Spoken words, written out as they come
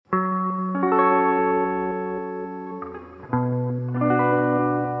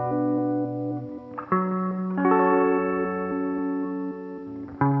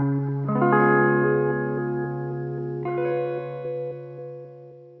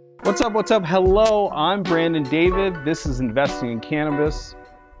What's up? What's up? Hello, I'm Brandon David. This is Investing in Cannabis.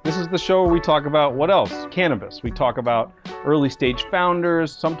 This is the show where we talk about what else? Cannabis. We talk about early stage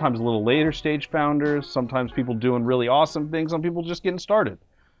founders, sometimes a little later stage founders, sometimes people doing really awesome things, some people just getting started.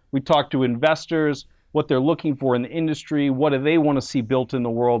 We talk to investors, what they're looking for in the industry, what do they want to see built in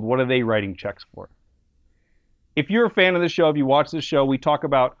the world, what are they writing checks for? If you're a fan of the show, if you watch this show, we talk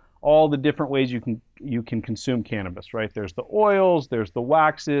about all the different ways you can consume cannabis, right? There's the oils, there's the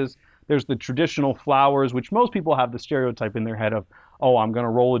waxes, there's the traditional flowers, which most people have the stereotype in their head of, oh, I'm going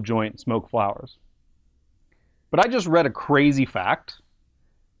to roll a joint and smoke flowers. But I just read a crazy fact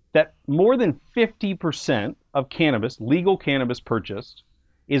that more than 50% of cannabis, legal cannabis purchased,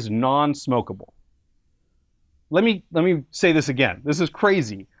 is non-smokable. Let me say this again. This is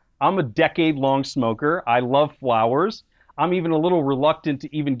crazy. I'm a decade-long smoker. I love flowers. I'm even a little reluctant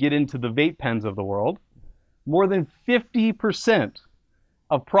to even get into the vape pens of the world. More than 50%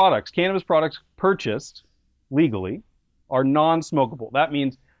 of products, cannabis products purchased legally, are non-smokable. That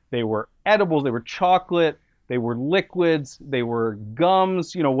means they were edibles, they were chocolate, they were liquids, they were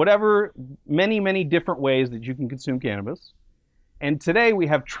gums, whatever, many different ways that you can consume cannabis. And today we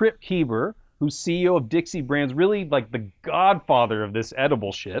have Trip Hebert, who's CEO of Dixie Brands, really like the godfather of this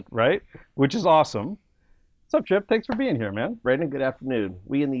edible shit, right? Which is awesome. What's up, Trip? Thanks for being here, man. Brandon, good afternoon.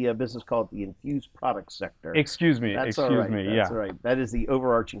 We in the business call it the infused product sector. Excuse me. That's excuse all right. me. That's yeah. all right. That is the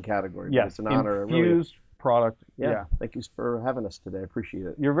overarching category. Yes. It's an honor. Infused product. Yeah. Yeah. Thank you for having us today. I appreciate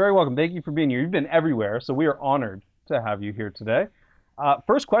it. You're very welcome. Thank you for being here. You've been everywhere, so we are honored to have you here today.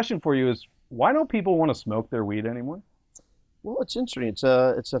 First question for you is, why don't people want to smoke their weed anymore? Well, it's interesting.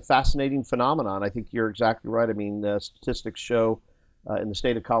 It's a fascinating phenomenon. I think you're exactly right. I mean, the statistics show in the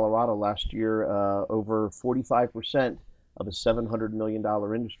state of Colorado last year, over 45% of a $700 million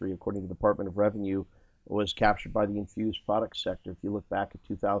industry, according to the Department of Revenue, was captured by the infused product sector. If you look back at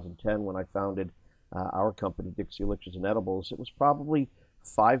 2010, when I founded our company, Dixie Elixirs and Edibles, it was probably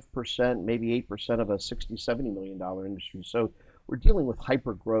 5%, maybe 8% of a $60, $70 million industry. So we're dealing with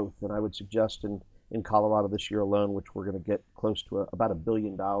hyper growth, and I would suggest in Colorado this year alone, which we're going to get close to about $1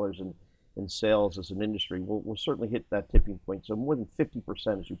 billion in sales as an industry, we'll certainly hit that tipping point. So more than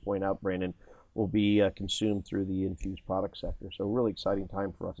 50%, as you point out, Brandon, will be consumed through the infused product sector. So a really exciting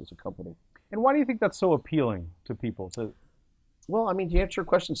time for us as a company. And why do you think that's so appealing to people? Well, I mean, to answer your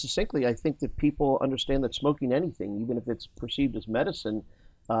question succinctly, I think that people understand that smoking anything, even if it's perceived as medicine,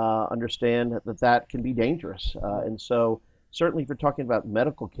 understand that that can be dangerous. And so certainly if you're talking about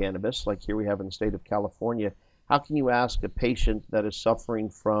medical cannabis, like here we have in the state of California, how can you ask a patient that is suffering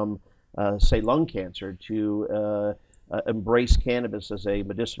from say lung cancer to embrace cannabis as a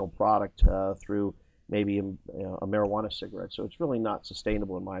medicinal product through maybe a marijuana cigarette? So it's really not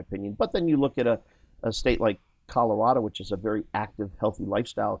sustainable in my opinion. But then you look at a state like Colorado, which is a very active, healthy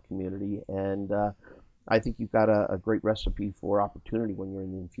lifestyle community, and I think you've got a great recipe for opportunity when you're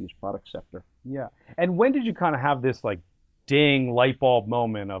in the infused product sector. Yeah. And when did you kind of have this like ding light bulb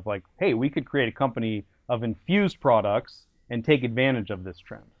moment of like, hey, we could create a company of infused products and take advantage of this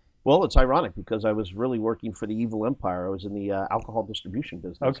trend? Well, it's ironic because I was really working for the evil empire. I was in the alcohol distribution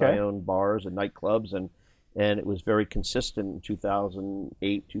business. Okay. I owned bars and nightclubs, and it was very consistent in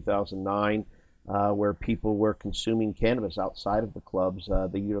 2008, 2009, where people were consuming cannabis outside of the clubs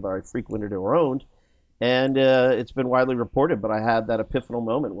that either I frequented or owned. And it's been widely reported, but I had that epiphanal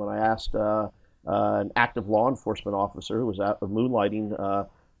moment when I asked an active law enforcement officer who was out moonlighting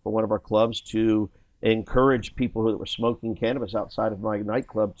for one of our clubs to encourage people who were smoking cannabis outside of my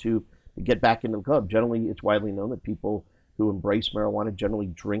nightclub to get back into the club. Generally, it's widely known that people who embrace marijuana generally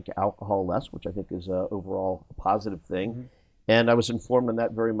drink alcohol less, which I think is overall a positive thing. Mm-hmm. And I was informed in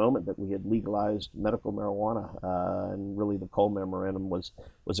that very moment that we had legalized medical marijuana, and really the Cole Memorandum was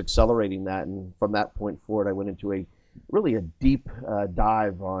accelerating that. And from that point forward, I went into a deep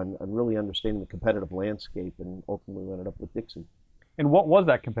dive on really understanding the competitive landscape, and ultimately ended up with Dixie. And what was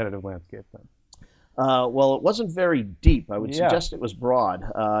that competitive landscape then? Well, it wasn't very deep. I would suggest it was broad.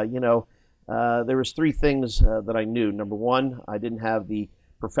 There was three things that I knew. Number one, I didn't have the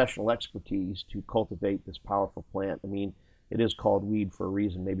professional expertise to cultivate this powerful plant. I mean, it is called weed for a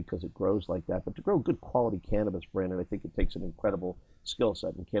reason, maybe because it grows like that. But to grow good quality cannabis, Brandon, I think it takes an incredible skill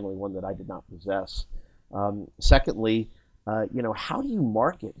set, and candidly one that I did not possess. Secondly, how do you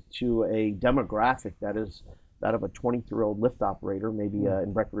market to a demographic that is that of a 23-year-old lift operator, maybe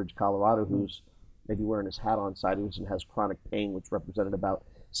in Breckenridge, Colorado, who's maybe wearing his hat on sideways and has chronic pain, which represented about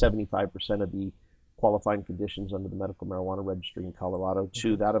 75% of the qualifying conditions under the medical marijuana registry in Colorado,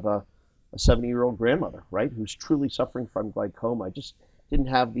 to that of a 70-year-old grandmother, right, who's truly suffering from glaucoma. I just didn't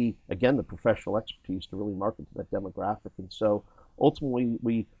have the professional expertise to really market to that demographic. And so ultimately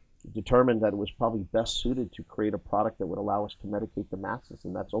we determined that it was probably best suited to create a product that would allow us to medicate the masses,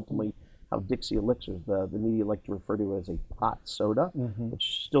 and that's ultimately how Dixie Elixirs, the media like to refer to it as a pot soda,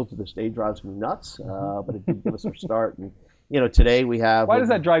 which still to this day drives me nuts, but it did give us our start. And today we have. Why does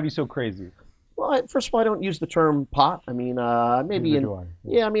that drive you so crazy? Well, first of all, I don't use the term pot. I mean, maybe Neither do I.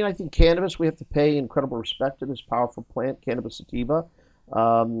 yeah. I mean, I think cannabis, we have to pay incredible respect to this powerful plant, Cannabis sativa.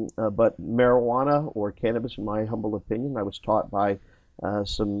 But marijuana or cannabis, in my humble opinion, I was taught by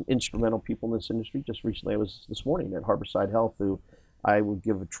some instrumental people in this industry. Just recently, I was this morning at Harborside Health, who I would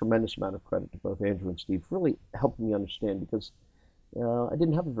give a tremendous amount of credit to both Andrew and Steve for really helping me understand, because I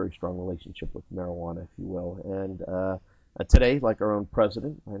didn't have a very strong relationship with marijuana, if you will. And today, like our own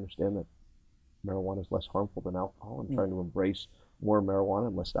president, I understand that marijuana is less harmful than alcohol. I'm trying to embrace more marijuana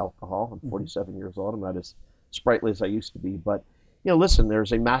and less alcohol. I'm 47 years old. I'm not as sprightly as I used to be. But, listen,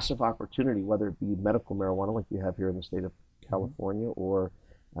 there's a massive opportunity, whether it be medical marijuana like we have here in the state of California, or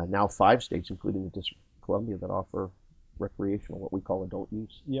now 5 states, including the District of Columbia, that offer recreational, what we call adult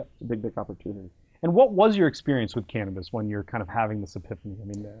use. Yep. It's a big, big opportunity. And what was your experience with cannabis when you're kind of having this epiphany? I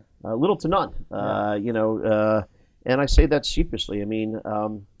mean, little to none. And I say that sheepishly. I mean,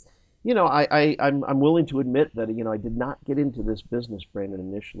 I'm willing to admit that I did not get into this business, Brandon,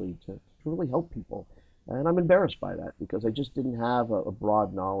 initially to really help people, and I'm embarrassed by that, because I just didn't have a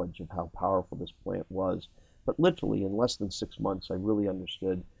broad knowledge of how powerful this plant was. But literally, in less than 6 months, I really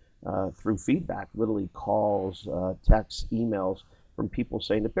understood through feedback, literally calls, texts, emails from people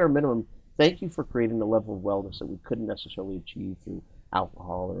saying, at bare minimum, thank you for creating a level of wellness that we couldn't necessarily achieve through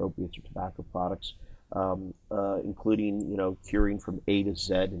alcohol or opiates or tobacco products, including, curing from A to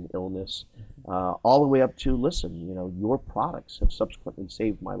Z in illness, all the way up to, listen, your products have subsequently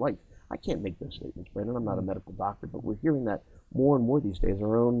saved my life. I can't make those statements, Brandon. I'm not a medical doctor, but we're hearing that more and more these days.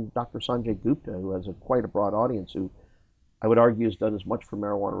 Our own Dr. Sanjay Gupta, who has quite a broad audience, who I would argue has done as much for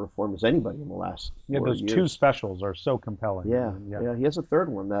marijuana reform as anybody in the last 4 those years. 2 specials are so compelling. Yeah. He has a third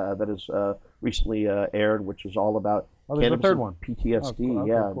one that is recently aired, which is all about cannabis third one. PTSD. Oh, cool.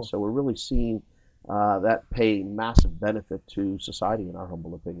 Yeah, Okay, cool. and so we're really seeing that pay massive benefit to society, in our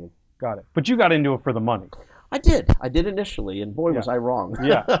humble opinion. Got it. But you got into it for the money. I did initially, and boy, was I wrong.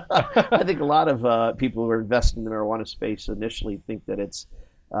 Yeah. I think a lot of people who are invested in the marijuana space initially think that it's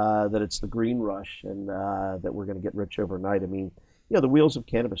the green rush, and that we're going to get rich overnight. I mean, the wheels of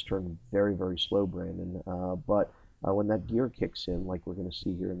cannabis turn very, very slow, Brandon. But when that gear kicks in, like we're going to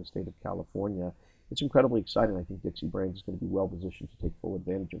see here in the state of California, it's incredibly exciting. I think Dixie Brands is going to be well positioned to take full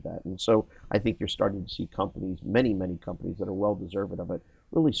advantage of that. And so I think you're starting to see companies, many, many companies that are well deserving of it,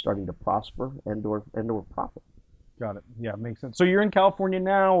 really starting to prosper and/or profit. Got it. Yeah, makes sense. So you're in California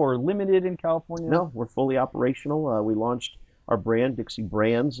now, or limited in California? No, we're fully operational. We launched our brand, Dixie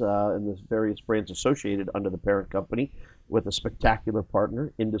Brands, and the various brands associated under the parent company, with a spectacular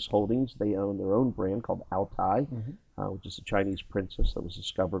partner, Indus Holdings. They own their own brand called Altai, which is a Chinese princess that was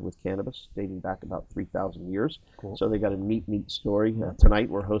discovered with cannabis, dating back about 3,000 years. Cool. So they got a neat story. Tonight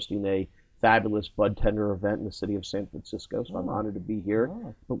we're hosting a fabulous bud tender event in the city of San Francisco, so I'm honored to be here.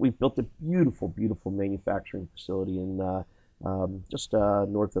 But we've built a beautiful, beautiful manufacturing facility in just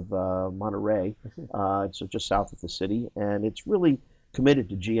north of Monterey, so just south of the city, and it's really committed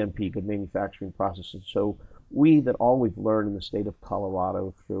to GMP, good manufacturing processes. So all we've learned in the state of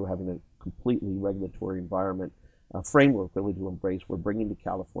Colorado through having a completely regulatory environment framework really to embrace, we're bringing to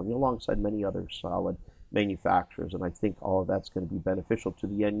California alongside many other solid manufacturers, and I think all of that's going to be beneficial to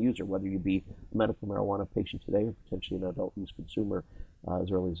the end user, whether you be a medical marijuana patient today or potentially an adult use consumer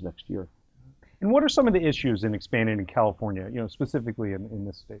as early as next year. And what are some of the issues in expanding in California, specifically in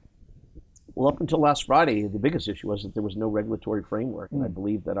this state? Well, up until last Friday, the biggest issue was that there was no regulatory framework, and I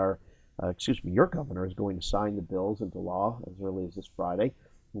believe that your governor is going to sign the bills into law as early as this Friday.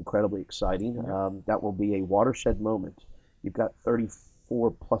 Incredibly exciting. That will be a watershed moment. You've got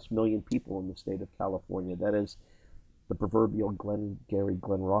 34+ million people in the state of California. That is the proverbial Glenn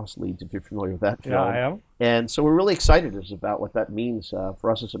Ross leads, if you're familiar with that film. Yeah, I am. And so we're really excited about what that means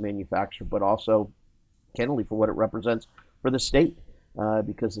for us as a manufacturer, but also, candidly, for what it represents for the state,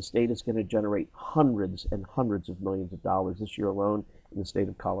 because the state is going to generate hundreds and hundreds of millions of dollars. This year alone, in the state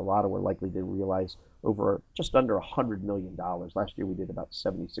of Colorado, we're likely to realize just under $100 million. Last year we did about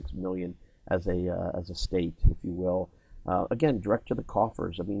 76 million as a state, if you will. Again, direct to the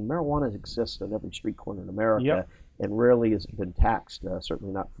coffers. I mean, marijuana exists on every street corner in America, and rarely has it been taxed,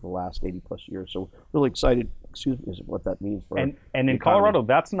 certainly not for the last 80+ years. So really excited, is what that means for and in Colorado,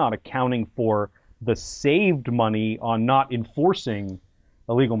 that's not accounting for the saved money on not enforcing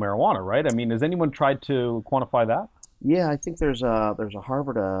illegal marijuana, right? I mean, has anyone tried to quantify that? Yeah, I think there's a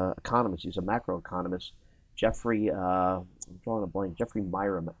Harvard economist. He's a macroeconomist, Jeffrey I'm drawing a blank, Jeffrey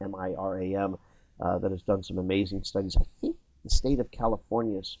Miram, M-I-R-A-M, that has done some amazing studies. I think the state of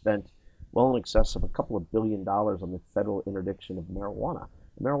California spent well in excess of a couple of $1 billion on the federal interdiction of marijuana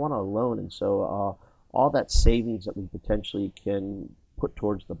alone. And so all that savings that we potentially can put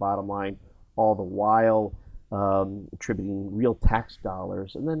towards the bottom line, all the while attributing real tax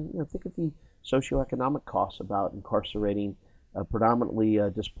dollars. And then think of the socioeconomic costs about incarcerating predominantly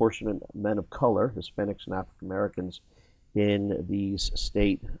disproportionate men of color, Hispanics and African Americans, in these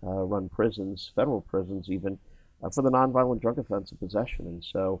state-run prisons, federal prisons even, for the nonviolent drug offense of possession. And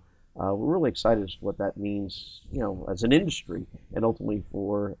so we're really excited as to what that means, as an industry, and ultimately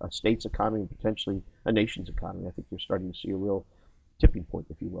for a state's economy and potentially a nation's economy. I think you're starting to see a real tipping point,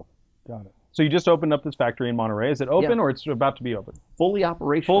 if you will. Got it. So you just opened up this factory in Monterey. Is it open or it's about to be open? Fully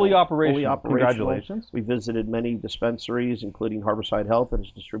operational. Fully operational. Congratulations. We visited many dispensaries, including Harborside Health, that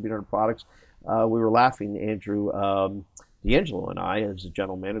has distributed our products. We were laughing, Andrew, D'Angelo and I, as the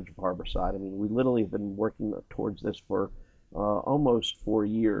general manager of Harborside. I mean, we literally have been working towards this for almost 4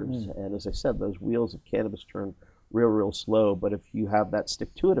 years. And as I said, those wheels of cannabis turn real slow. But if you have that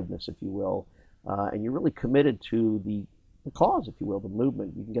stick-to-itiveness, if you will, and you're really committed to the cause, if you will, the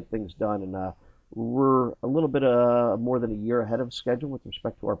movement, you can get things done. And we're a little bit more than a year ahead of schedule with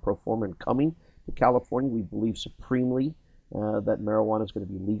respect to our pro forma and coming to California. We believe supremely that marijuana is going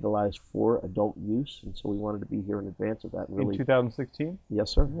to be legalized for adult use, and so we wanted to be here in advance of that. In 2016?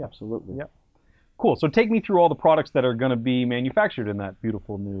 Yes, sir. Yeah. Absolutely. Yeah. Cool. So take me through all the products that are going to be manufactured in that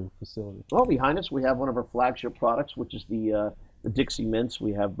beautiful new facility. Well, behind us we have one of our flagship products, which is the Dixie Mints.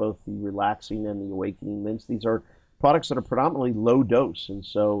 We have both the relaxing and the awakening mints. These are products that are predominantly low dose, and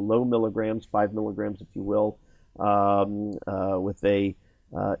so low milligrams, 5 milligrams, if you will, with a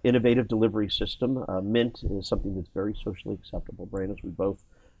innovative delivery system. Mint is something that's very socially acceptable, Brandon, as we both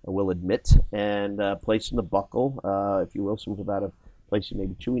will admit, and placed in the buckle, if you will, similar to that of placing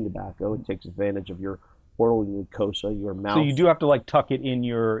maybe chewing tobacco. It takes advantage of your oral mucosa, your mouth. So you do have to tuck it in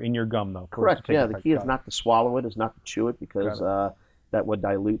your gum, though. Correct. Yeah, the key is not to swallow it, is not to chew it, because that would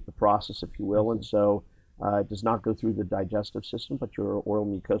dilute the process, if you will, and so it does not go through the digestive system, but your oral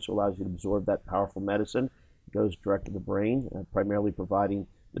mucosa allows you to absorb that powerful medicine. It goes direct to the brain, primarily providing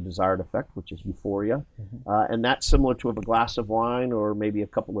the desired effect, which is euphoria. And that's similar to a glass of wine or maybe a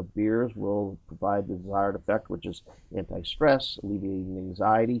couple of beers will provide the desired effect, which is anti-stress, alleviating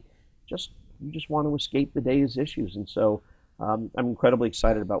anxiety. You just want to escape the day's issues. And so I'm incredibly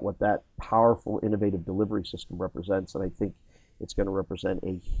excited about what that powerful, innovative delivery system represents. And I think it's going to represent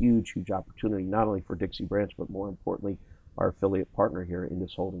a huge opportunity, not only for Dixie Branch, but more importantly, our affiliate partner here,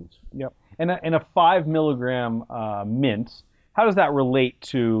 Indus Holdings. Yep. And a 5 milligram mint, how does that relate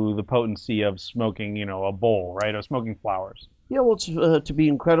to the potency of smoking, a bowl, right, or smoking flowers? Yeah, well, to be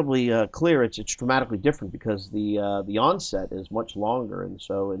incredibly clear, it's dramatically different because the onset is much longer. And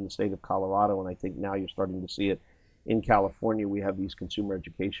so in the state of Colorado, and I think now you're starting to see it in California, we have these consumer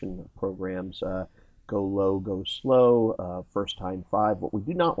education programs, Go Low, Go Slow, First Time 5. What we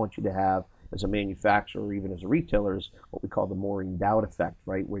do not want you to have as a manufacturer or even as a retailer is what we call the Maureen Dowd effect,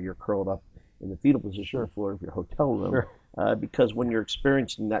 right, where you're curled up in the fetal position on the floor of your hotel room. Because when you're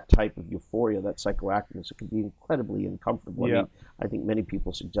experiencing that type of euphoria, that psychoactiveness, it can be incredibly uncomfortable. I mean, I think many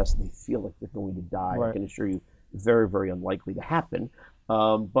people suggest they feel like they're going to die. I can assure you, very, very unlikely to happen.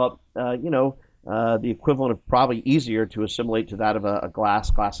 But the equivalent of probably easier to assimilate to that of a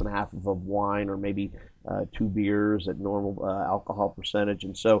glass and a half of wine, or maybe 2 beers at normal alcohol percentage.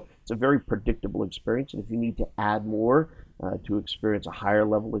 And so it's a very predictable experience. And if you need to add more to experience a higher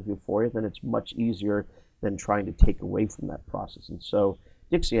level of euphoria, then it's much easier than trying to take away from that process. And so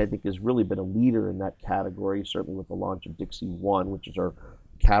Dixie, I think, has really been a leader in that category, certainly with the launch of Dixie One, which is our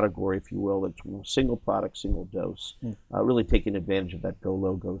category, if you will, that's single product, single dose, really taking advantage of that Go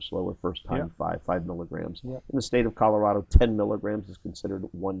Low, Go Slow, or First Time 5 milligrams. In the state of Colorado, 10 milligrams is considered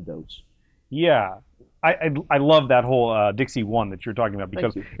 1 dose. Yeah. I love that whole Dixie One that you're talking about,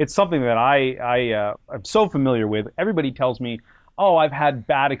 because it's something that I'm so familiar with. Everybody tells me, oh, I've had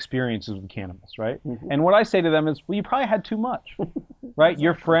bad experiences with cannabis, right? And what I say to them is, well, you probably had too much, right?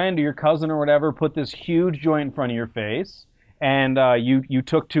 Your friend or your cousin or whatever put this huge joint in front of your face, and you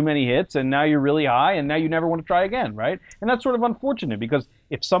took too many hits, and now you're really high, and now you never want to try again, right? And that's sort of unfortunate, because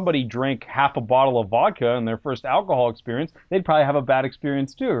if somebody drank half a bottle of vodka in their first alcohol experience, they'd probably have a bad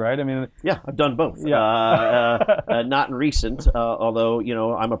experience too, right? I mean, yeah, I've done both. Not in recent, although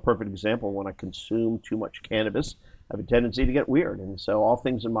I'm a perfect example. When I consume too much cannabis, I have a tendency to get weird, and so all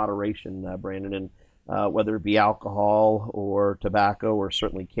things in moderation, Brandon, and whether it be alcohol or tobacco or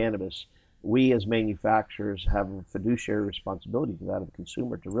certainly cannabis, we as manufacturers have a fiduciary responsibility to that of the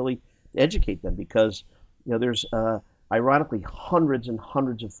consumer to really educate them, because there's ironically, hundreds and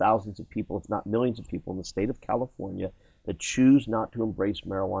hundreds of thousands of people, if not millions of people in the state of California that choose not to embrace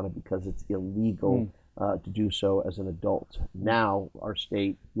marijuana because it's illegal to do so as an adult. Now, our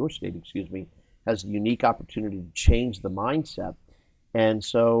state, your state, excuse me, has the unique opportunity to change the mindset. And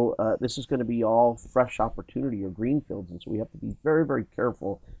so this is going to be all fresh opportunity or greenfields. And so we have to be very, very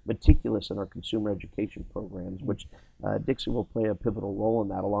careful, meticulous in our consumer education programs, which Dixie will play a pivotal role in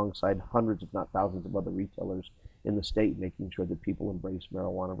that alongside hundreds, if not thousands of other retailers in the state, making sure that people embrace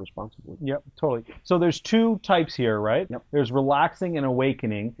marijuana responsibly. Yep, totally. So there's two types here, right? Yep. There's relaxing and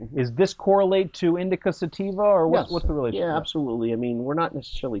awakening. Is this correlate to indica sativa, or Yes. what's the relationship? Yeah, absolutely. I mean, we're not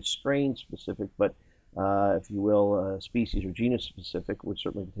necessarily strain specific, but if you will, species or genus specific, we're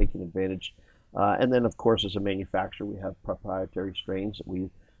certainly taking advantage. And then, of course, as a manufacturer, we have proprietary strains that we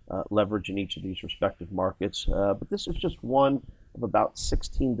leverage in each of these respective markets. But this is just one of about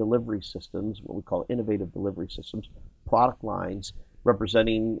 16 delivery systems, what we call innovative delivery systems, product lines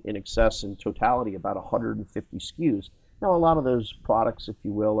representing in excess in totality about 150 SKUs. Now, a lot of those products, if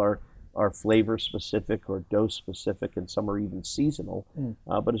you will, are flavor specific or dose specific, and some are even seasonal.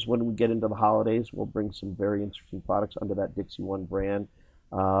 But as when we get into the holidays, we'll bring some very interesting products under that Dixie One brand,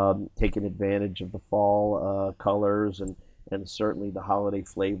 taking advantage of the fall colors and certainly the holiday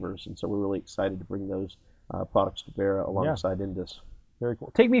flavors. And so we're really excited to bring those products to bear alongside Indus. Very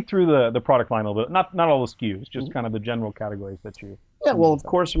cool. Take me through the product line a little bit. Not all the SKUs, just kind of the general categories that you. Yeah, well, of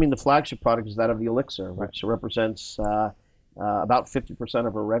course, I mean, the flagship product is that of the Elixir, which represents about 50%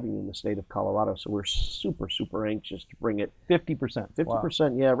 of our revenue in the state of Colorado. So we're super, super anxious to bring it. 50%.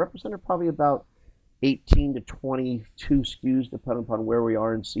 50%, yeah. Represented probably about 18 to 22 SKUs, depending upon where we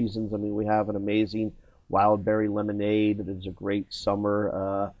are in seasons. I mean, we have an amazing wild berry lemonade that is a great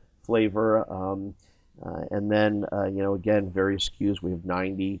summer flavor. And then, again, various SKUs. We have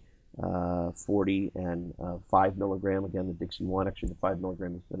 90, 40, and 5 milligram. Again, the Dixie One. Actually, the 5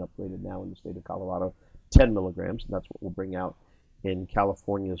 milligram has been upgraded now in the state of Colorado. 10 milligrams, and that's what we'll bring out in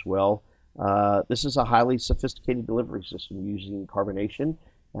California as well. This is a highly sophisticated delivery system using carbonation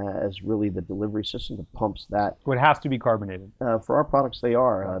as really the delivery system that pumps that. So it has to be carbonated. For our products, they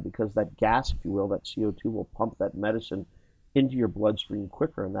are, because that gas, if you will, that CO2 will pump that medicine into your bloodstream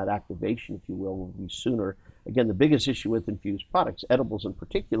quicker, and that activation, if you will be sooner. Again, the biggest issue with infused products, edibles in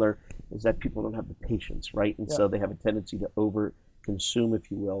particular, is that people don't have the patience, right? And so they have a tendency to over-consume,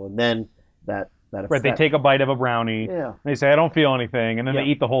 if you will, and then that effect. Right, they take a bite of a brownie, and they say, I don't feel anything, and then they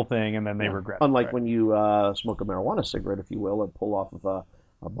eat the whole thing, and then they regret it. Unlike when you smoke a marijuana cigarette, if you will, or pull off of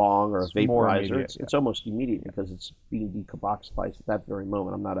a bong or a vaporizer, it's almost immediate because it's being decarboxylized at that very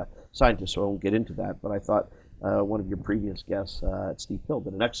moment. I'm not a scientist, so I won't get into that, but I thought one of your previous guests, Steve Hill,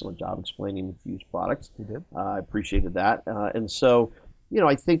 did an excellent job explaining infused products. He did. I appreciated that. And so,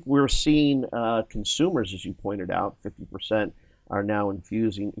 I think we're seeing consumers, as you pointed out, 50% are now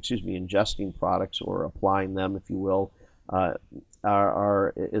ingesting products or applying them, if you will,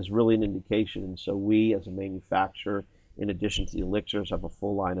 is really an indication. And so we, as a manufacturer, in addition to the elixirs, have a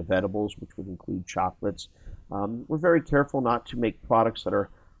full line of edibles, which would include chocolates. We're very careful not to make products that are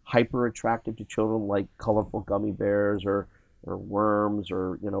hyper attractive to children, like colorful gummy bears or worms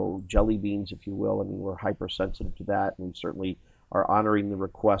or jelly beans, if you will. I mean, we're hypersensitive to that, and we certainly are honoring the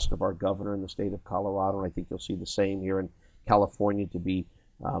request of our governor in the state of Colorado. And I think you'll see the same here in California, to be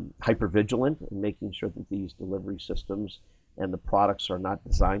hyper vigilant and making sure that these delivery systems and the products are not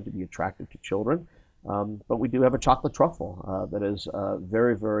designed to be attractive to children. But we do have a chocolate truffle that is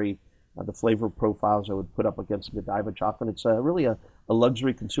very, very, the flavor profiles I would put up against Godiva chocolate. It's really a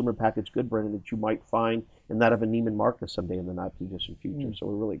luxury consumer packaged good, Brendan, that you might find in that of a Neiman Marcus someday in the not too distant future. So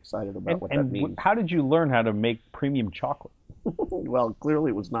we're really excited about what that means. How did you learn how to make premium chocolate? Well,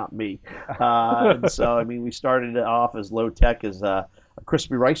 clearly it was not me. And so, I mean, we started off as low tech as a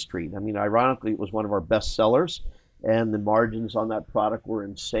crispy rice treat. I mean, ironically, it was one of our best sellers, and the margins on that product were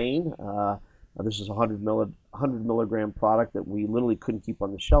insane. This is a 100 milligram product that we literally couldn't keep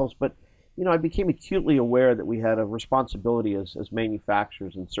on the shelves. But, I became acutely aware that we had a responsibility as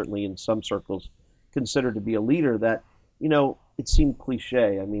manufacturers, and certainly in some circles considered to be a leader, that, it seemed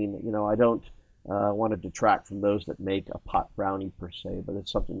cliche. I mean, I don't want to detract from those that make a pot brownie per se, but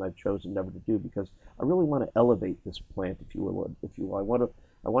it's something I've chosen never to do, because I really want to elevate this plant, if you will. I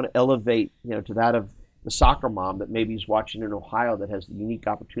want to elevate, to that of the soccer mom that maybe is watching in Ohio that has the unique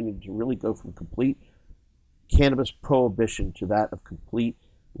opportunity to really go from complete cannabis prohibition to that of complete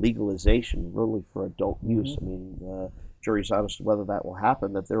legalization, really for adult use. I mean, the jury's out as to whether that will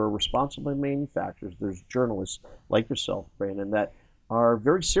happen, that there are responsible manufacturers, there's journalists like yourself, Brandon, that are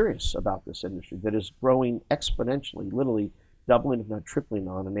very serious about this industry that is growing exponentially, literally doubling if not tripling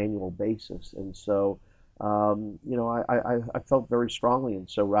on an annual basis. And so I felt very strongly. And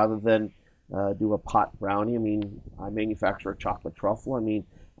so rather than do a pot brownie, I mean, I manufacture a chocolate truffle. I mean,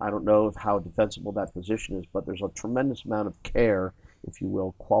 I don't know if how defensible that position is, but there's a tremendous amount of care, if you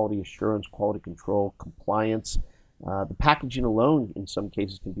will, quality assurance, quality control, compliance. The packaging alone, in some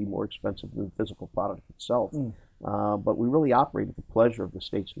cases, can be more expensive than the physical product itself. But we really operate at the pleasure of the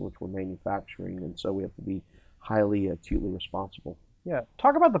states in which we're manufacturing, and so we have to be highly acutely responsible. Yeah.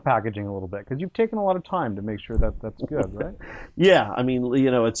 Talk about the packaging a little bit, because you've taken a lot of time to make sure that that's good, right? Yeah, I mean,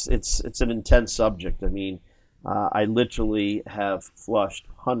 it's an intense subject. I mean, I literally have flushed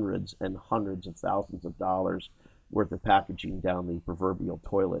hundreds and hundreds of thousands of dollars worth of packaging down the proverbial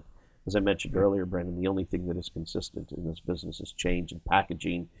toilet. As I mentioned earlier, Brandon, the only thing that is consistent in this business is change, and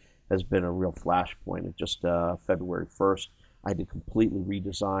packaging has been a real flashpoint. At just February 1st, I had to completely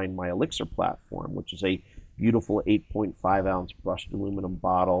redesign my Elixir platform, which is a beautiful 8.5 ounce brushed aluminum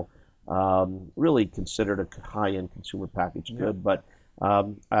bottle, really considered a high-end consumer packaged good. But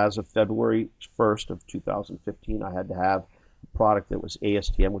as of February 1st of 2015, I had to have a product that was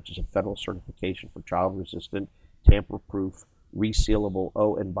ASTM, which is a federal certification for child-resistant, tamper-proof, resealable.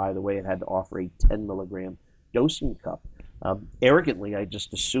 Oh, and by the way, it had to offer a 10 milligram dosing cup. Arrogantly, I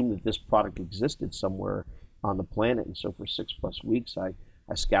just assumed that this product existed somewhere on the planet, and so for 6+ weeks, I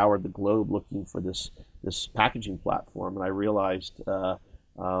scoured the globe looking for this packaging platform, and I realized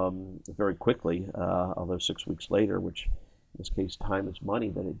very quickly, although 6 weeks later, which in this case time is money,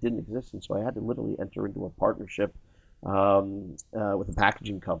 that it didn't exist, and so I had to literally enter into a partnership with a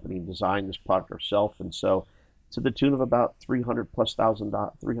packaging company and design this product ourselves, and so to the tune of about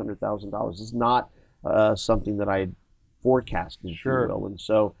 $300,000. This is not something that I had forecasted, if you will. And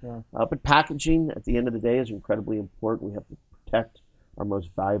so, but packaging at the end of the day is incredibly important. We have to protect our most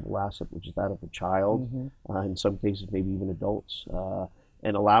valuable asset, which is that of the child, in some cases, maybe even adults.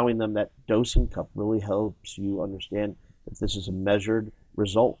 And allowing them that dosing cup really helps you understand that this is a measured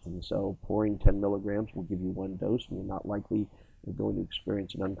result. And so pouring 10 milligrams will give you one dose, and you're not likely going to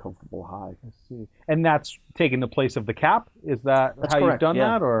experience an uncomfortable high. I see. And that's taking the place of the cap? Is that That's how correct. you've done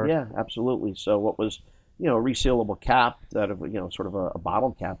that? Or Yeah, absolutely. So what was a resealable cap, that of sort of a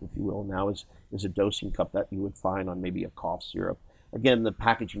bottle cap, if you will, now is a dosing cup that you would find on maybe a cough syrup. Again, the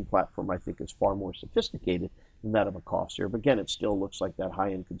packaging platform, I think, is far more sophisticated than that of a cough syrup. Again, it still looks like that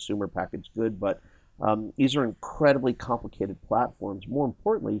high-end consumer packaged good, but these are incredibly complicated platforms. More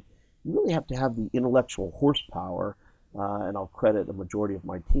importantly, you really have to have the intellectual horsepower, and I'll credit a majority of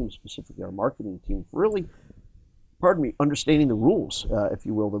my team, specifically our marketing team, for really, understanding the rules, if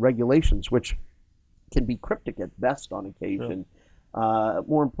you will, the regulations, which can be cryptic at best on occasion.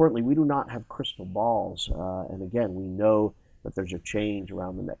 More importantly, we do not have crystal balls, and again, we know that there's a change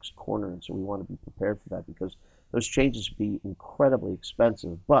around the next corner, and so we want to be prepared for that, because those changes can be incredibly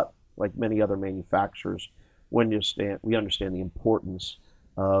expensive. But like many other manufacturers, we understand the importance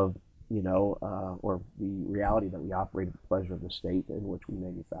of or the reality that we operate at the pleasure of the state in which we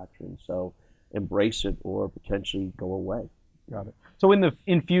manufacture, and so embrace it or potentially go away. Got it. So in the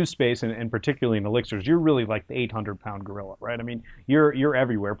infused space, and particularly in elixirs, you're really like the 800-pound gorilla, right? I mean, you're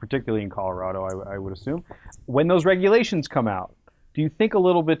everywhere, particularly in Colorado, I would assume. When those regulations come out, do you think a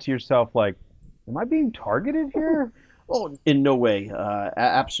little bit to yourself, like, am I being targeted here? Oh, in no way.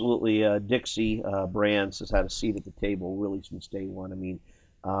 Absolutely. Dixie Brands has had a seat at the table really since day one. I mean,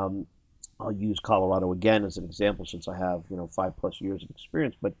 I'll use Colorado again as an example, since I have 5+ years of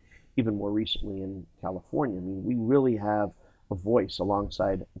experience, but even more recently in California. I mean, we really have a voice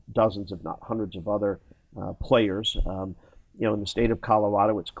alongside dozens, if not hundreds, of other players. In the state of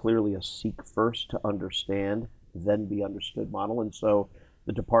Colorado, it's clearly a seek first to understand, then be understood model, and so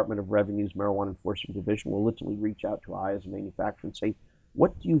the Department of Revenue's Marijuana Enforcement Division will literally reach out to I as a manufacturer and say,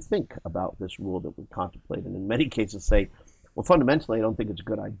 what do you think about this rule that we contemplate? And in many cases say, well, fundamentally, I don't think it's a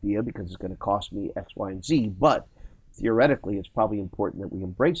good idea because it's going to cost me X, Y, and Z, but theoretically, it's probably important that we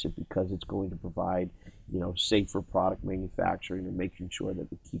embrace it because it's going to provide, safer product manufacturing and making sure that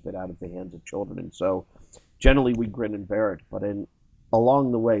we keep it out of the hands of children. And so generally we grin and bear it, but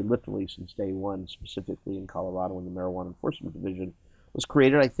along the way, literally since day one, specifically in Colorado when the Marijuana Enforcement Division was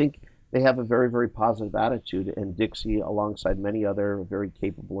created, I think they have a very, very positive attitude, and Dixie, alongside many other very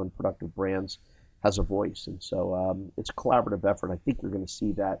capable and productive brands, has a voice. And so it's a collaborative effort. I think you're going to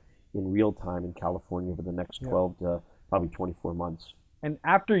see that in real time in California over the next 12 to probably 24 months. And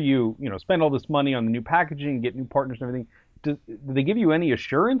after you spend all this money on the new packaging, get new partners and everything, do they give you any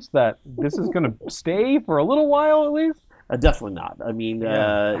assurance that this is going to stay for a little while at least? Definitely not. I mean,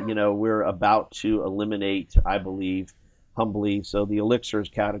 we're about to eliminate, I believe, humbly. So the elixirs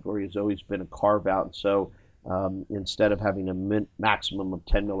category has always been a carve out. So instead of having a maximum of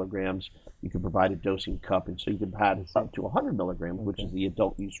 10 milligrams, you could provide a dosing cup, and so you could have up to 100 milligrams, which is the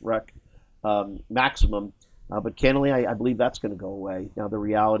adult use rec maximum. But candidly, I believe that's going to go away. Now, the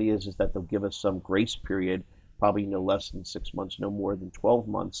reality is that they'll give us some grace period, probably no less than 6 months, no more than 12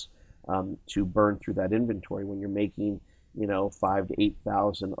 months, to burn through that inventory. When you're making, 5,000 to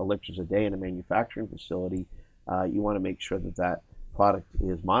 8,000 elixirs a day in a manufacturing facility, you want to make sure that that product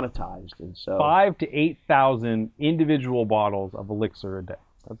is monetized. And so 5,000 to 8,000 individual bottles of elixir a day.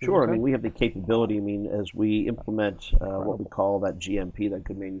 Sure. I mean, we have the capability. I mean, as we implement what we call that GMP, that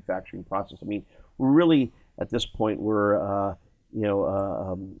good manufacturing process. I mean, we're really at this point we're a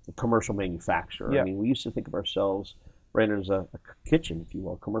commercial manufacturer. Yeah. I mean, we used to think of ourselves, Brandon, as a kitchen, if you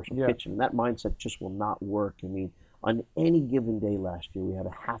will, a commercial kitchen, and that mindset just will not work. I mean, on any given day last year, we had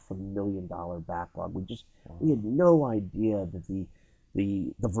a $500,000 backlog. We had no idea that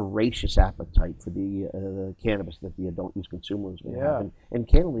the voracious appetite for the cannabis that the adult use consumers would have, and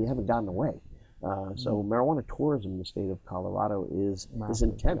candidly haven't gotten away. So marijuana tourism in the state of Colorado is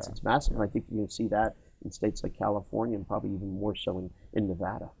intense. It's massive, and I think you can see that in states like California and probably even more so in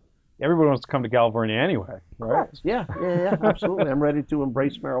Nevada. Everybody wants to come to California anyway, right? Correct. Yeah, absolutely. I'm ready to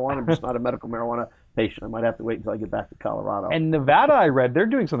embrace marijuana. I'm just not a medical marijuana patient. I might have to wait until I get back to Colorado. And Nevada, I read, they're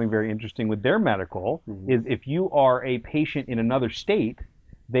doing something very interesting with their medical, is if you are a patient in another state,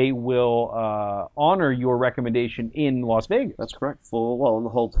 they will honor your recommendation in Las Vegas. That's correct. In the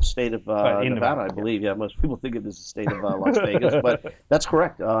whole state of Nevada, I believe. Yeah, most people think of it as the state of Las Vegas, but that's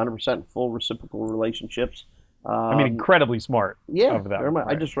correct. 100% full reciprocal relationships. I mean, incredibly smart. Yeah, of them, very much.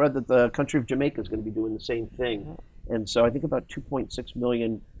 right? I just read that the country of Jamaica is going to be doing the same thing, and so I think about 2.6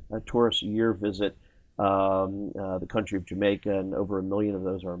 million tourists a year visit the country of Jamaica, and over 1 million of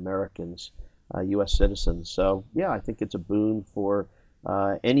those are Americans, U.S. citizens. So yeah, I think it's a boon for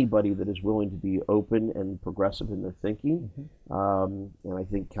anybody that is willing to be open and progressive in their thinking, and I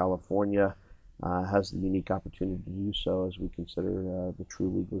think California has the unique opportunity to do so as we consider the true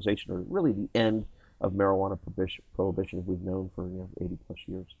legalization, or really the end of marijuana prohibition as we've known for 80 plus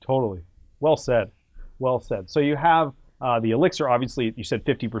years. Totally. Well said. Well said. So you have the elixir, obviously, you said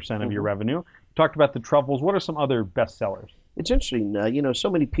 50% of your revenue. You talked about the truffles. What are some other best sellers? It's interesting.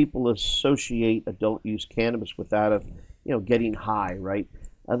 So many people associate adult use cannabis with that of, getting high, right?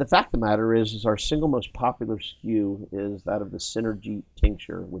 The fact of the matter is our single most popular SKU is that of the Synergy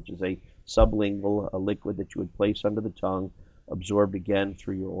tincture, which is a sublingual liquid that you would place under the tongue, absorbed again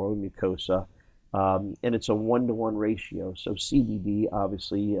through your oral mucosa. And it's a 1-to-1 ratio. So CBD,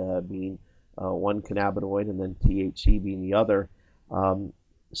 obviously, being one cannabinoid, and then THC being the other.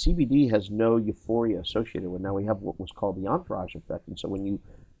 CBD has no euphoria associated with it. Now we have what was called the entourage effect. And so when you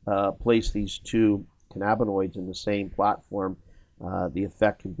place these two cannabinoids in the same platform, the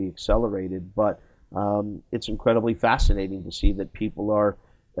effect can be accelerated. But it's incredibly fascinating to see that people are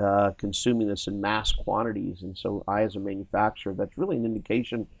consuming this in mass quantities. And so I, as a manufacturer, that's really an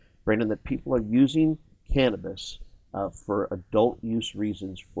indication, Brandon, that people are using cannabis for adult use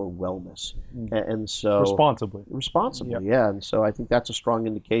reasons for wellness, and so responsibly, yeah. And so I think that's a strong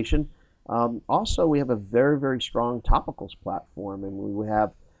indication. Also, we have a very, very strong topicals platform, and we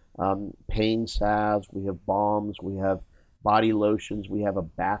have pain salves, we have balms, we have body lotions, we have a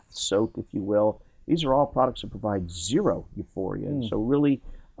bath soak, if you will. These are all products that provide zero euphoria, and so really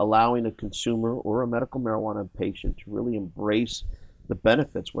allowing a consumer or a medical marijuana patient to really embrace the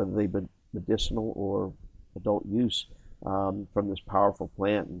benefits, whether they've been medicinal or adult use, from this powerful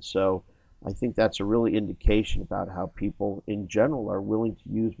plant. And so I think that's a really indication about how people in general are willing to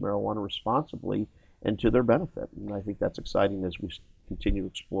use marijuana responsibly and to their benefit. And I think that's exciting as we continue to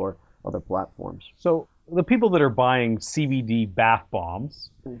explore other platforms. So the people that are buying CBD bath bombs,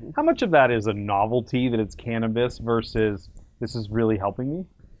 how much of that is a novelty that it's cannabis versus this is really helping me?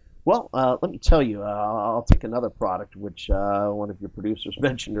 Well, let me tell you, I'll take another product, which one of your producers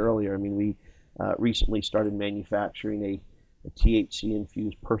mentioned earlier. I mean, we recently started manufacturing a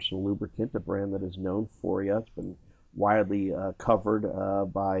THC-infused personal lubricant, a brand that is known for you. It's been widely covered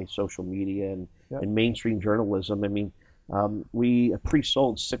by social media and mainstream journalism. I mean, we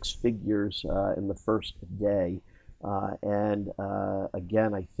pre-sold 6 figures in the first day. And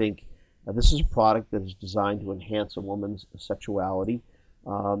again, I think this is a product that is designed to enhance a woman's sexuality.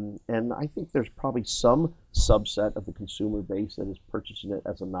 And I think there's probably some subset of the consumer base that is purchasing it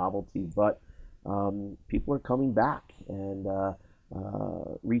as a novelty, but people are coming back, and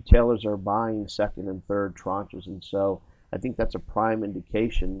retailers are buying second and third tranches, and so I think that's a prime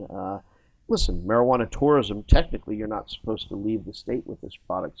indication. Listen, marijuana tourism, technically you're not supposed to leave the state with this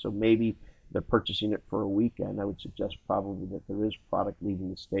product, so maybe they're purchasing it for a weekend. I would suggest probably that there is product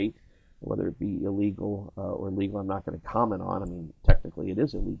leaving the state. whether it be illegal or legal, I'm not going to comment on. I mean, technically it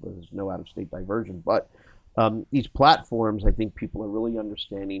is illegal. There's no out-of-state diversion. But these platforms, I think people are really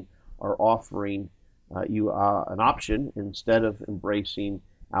understanding, are offering you an option instead of embracing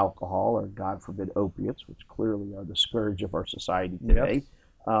alcohol or, God forbid, opiates, which clearly are the scourge of our society today,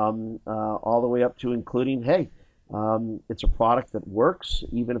 Yes. all the way up to including, hey, it's a product that works,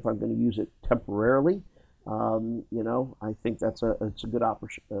 even if I'm going to use it temporarily. I think it's a good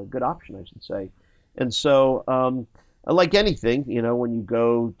option, I should say. And so, like anything, when you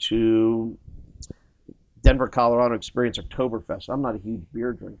go to Denver, Colorado, experience Oktoberfest, I'm not a huge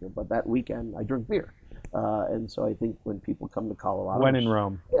beer drinker, but that weekend I drink beer. And so I think when people come to Colorado, When in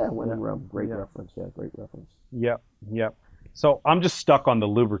Rome. yeah, when in Rome, great Yeah. reference, yeah, great reference. Yep, yep. So I'm just stuck on the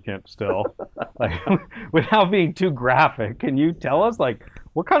lubricant still. Like, without being too graphic, can you tell us, like,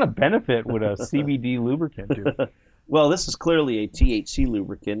 what kind of benefit would a CBD lubricant do? Well, this is clearly a THC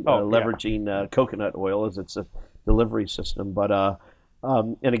lubricant, Oh, yeah. leveraging coconut oil as its a delivery system. But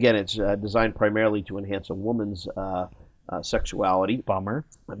and again, it's designed primarily to enhance a woman's sexuality. Bummer.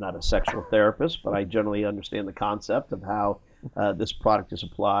 I'm not a sexual therapist, but I generally understand the concept of how this product is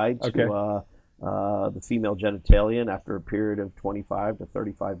applied Okay. to the female genitalia, and after a period of 25 to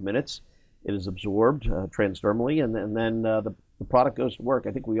 35 minutes, it is absorbed transdermally, and then the product goes to work.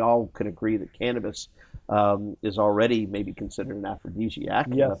 I think we all can agree that cannabis is already maybe considered an aphrodisiac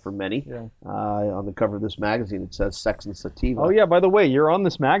Yes. for many. Yeah. On the cover of this magazine, it says "Sex and Sativa." Oh yeah. By the way, you're on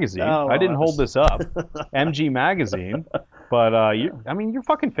this magazine. Oh, I didn't well, hold this up, MG Magazine, but you're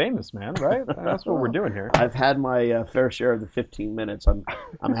fucking famous, man, right? That's what we're doing here. I've had my fair share of the 15 minutes.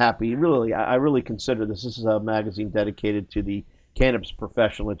 I'm happy. Really, I really consider this. This is a magazine dedicated to the cannabis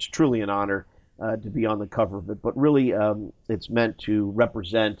professional. It's truly an honor to be on the cover of it. But really, it's meant to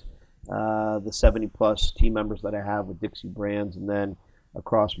represent the 70 plus team members that I have with Dixie Brands, and then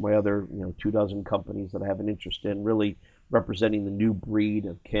across my other 24 companies that I have an interest in, really representing the new breed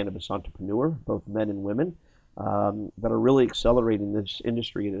of cannabis entrepreneur, both men and women, that are really accelerating this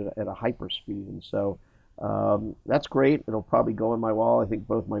industry at a hyper speed. And so that's great. It'll probably go on my wall. I think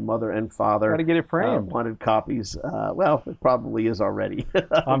both my mother and father Got to get it framed. wanted copies. Well, it probably is already.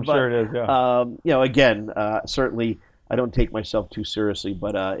 I'm But, sure it is. Yeah. again, certainly I don't take myself too seriously,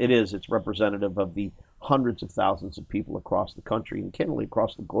 but it's representative of the hundreds of thousands of people across the country and candidly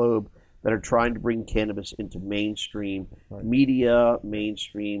across the globe that are trying to bring cannabis into mainstream Right. media,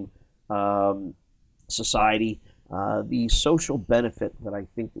 mainstream society. The social benefit that I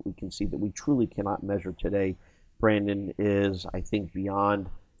think that we can see that we truly cannot measure today, Brandon, is I think beyond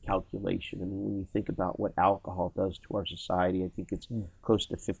calculation. I mean, when you think about what alcohol does to our society, I think it's close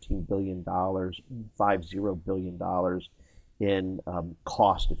to $15 billion, $50 billion in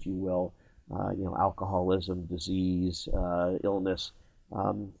cost, if you will. Alcoholism, disease, illness,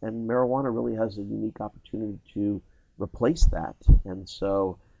 and marijuana really has a unique opportunity to replace that. And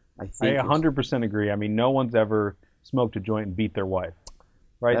so I I think 100% agree. I mean, no one's ever smoked a joint and beat their wife,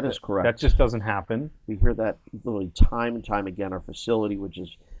 right? That is correct. That just doesn't happen. we hear that literally time and time again. Our facility, which is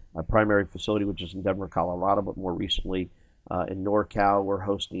a primary facility, which is in Denver, Colorado, but more recently in NorCal, we're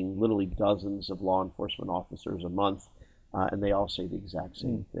hosting literally dozens of law enforcement officers a month, and they all say the exact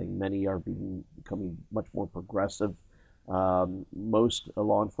same thing. Many are becoming much more progressive. Most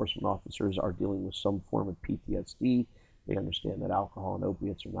law enforcement officers are dealing with some form of PTSD. They understand that alcohol and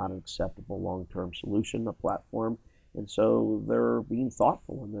opiates are not an acceptable long-term solution, a platform, and so they're being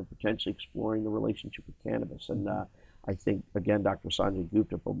thoughtful and they're potentially exploring the relationship with cannabis. And I think, again, Dr. Sanjay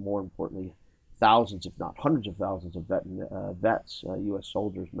Gupta, but more importantly, thousands, if not hundreds of thousands of vets, U.S.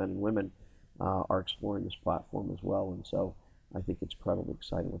 soldiers, men and women, are exploring this platform as well. And so I think it's incredibly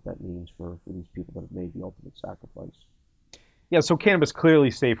exciting what that means for these people that have made the ultimate sacrifice. Yeah, so cannabis clearly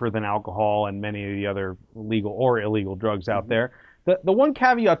safer than alcohol and many of the other legal or illegal drugs out there. The one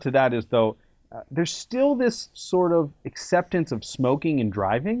caveat to that is, though, there's still this sort of acceptance of smoking and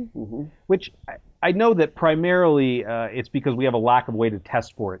driving, which I know that primarily it's because we have a lack of way to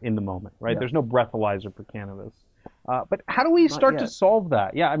test for it in the moment, right? Yeah. There's no breathalyzer for cannabis. But how do we Not start to yet. solve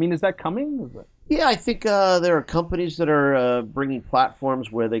that? Yeah, I mean, is that coming? Yeah, I think there are companies that are bringing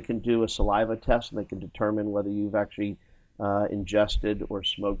platforms where they can do a saliva test and they can determine whether you've actually ingested or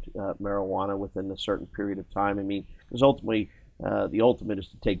smoked marijuana within a certain period of time. I mean, because ultimately the ultimate is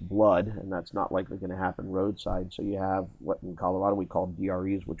to take blood, and that's not likely going to happen roadside. So you have what in Colorado we call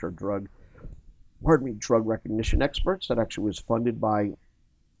DREs, which are drug recognition experts that actually was funded by,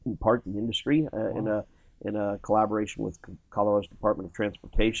 in part, the industry in a collaboration with Colorado's Department of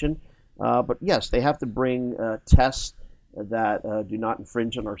Transportation. But yes, they have to bring tests that do not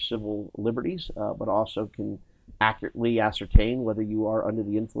infringe on our civil liberties, but also can accurately ascertain whether you are under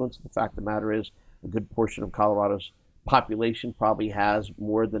the influence. The fact of the matter is, a good portion of Colorado's population probably has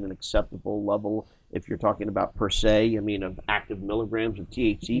more than an acceptable level, if you're talking about per se, of active milligrams of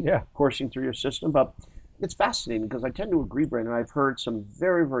THC coursing through your system. But it's fascinating because I tend to agree, Brandon. I've heard some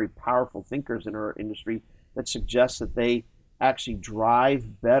very, very powerful thinkers in our industry that suggest that they actually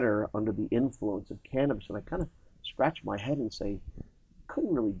drive better under the influence of cannabis. And I kind of scratch my head and say,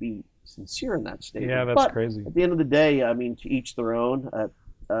 couldn't really be sincere in that statement. Yeah, that's but crazy. At the end of the day, to each their own.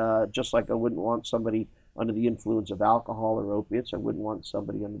 Just like I wouldn't want somebody under the influence of alcohol or opiates, I wouldn't want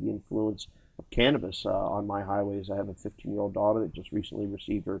somebody under the influence of cannabis on my highways. I have a 15-year-old daughter that just recently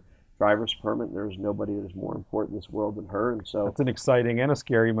received her driver's permit, and there's nobody that is more important in this world than her. And so that's an exciting and a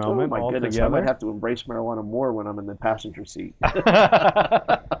scary moment. Oh my goodness, I might have to embrace marijuana more when I'm in the passenger seat. It's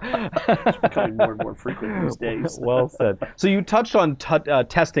becoming more and more frequent these days. Well said. So you touched on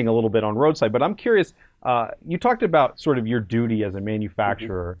testing a little bit on roadside, but I'm curious, you talked about sort of your duty as a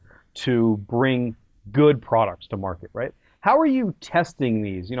manufacturer to bring good products to market, right? How are you testing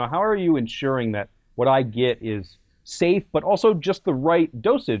these? How are you ensuring that what I get is safe, but also just the right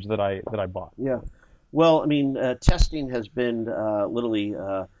dosage that I bought? Yeah. Well, testing has been literally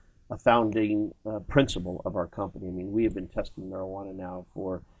a founding principle of our company. We have been testing marijuana now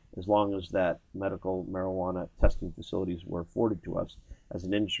for as long as that medical marijuana testing facilities were afforded to us as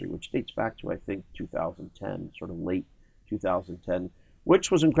an industry, which dates back to, I think, 2010, sort of late 2010,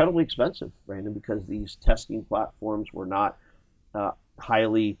 which was incredibly expensive, Brandon, because these testing platforms were not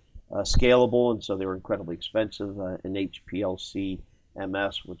highly scalable, and so they were incredibly expensive. An HPLC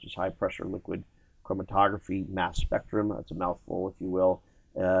MS, which is high pressure liquid chromatography mass spectrum, that's a mouthful, if you will,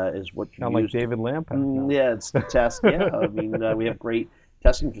 is what you use. Like David Lampa. Yeah, it's the test. Yeah, we have great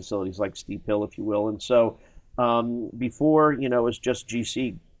testing facilities like Steep Hill, if you will. And so before, it was just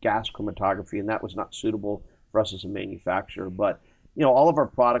GC, gas chromatography, and that was not suitable for us as a manufacturer. But, all of our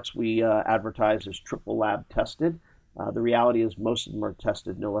products we advertise as triple lab tested. The reality is most of them are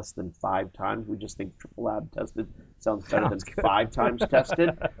tested no less than 5 times. We just think triple lab tested sounds better than 5 times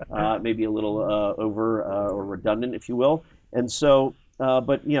tested, maybe a little over or redundant, if you will. And so,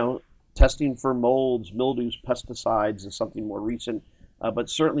 but testing for molds, mildews, pesticides is something more recent, but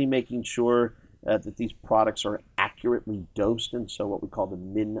certainly making sure that these products are accurately dosed. And so what we call the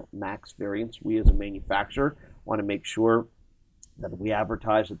min-max variants, we as a manufacturer want to make sure that if we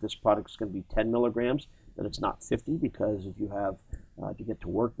advertise that this product is going to be 10 milligrams, that it's not 50, because if you have to get to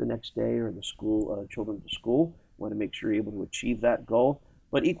work the next day or the school children to school, we want to make sure you're able to achieve that goal.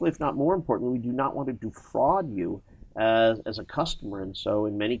 But equally, if not more importantly, we do not want to defraud you as a customer. And so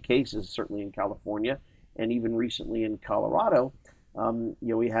in many cases, certainly in California and even recently in Colorado,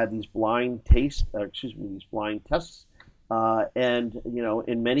 we had these blind tests, and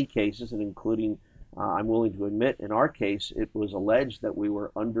in many cases, and including I'm willing to admit, in our case, it was alleged that we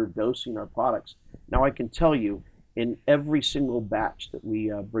were underdosing our products. Now, I can tell you, in every single batch that we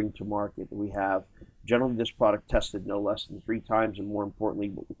bring to market, we have generally this product tested no less than 3 times, and more importantly,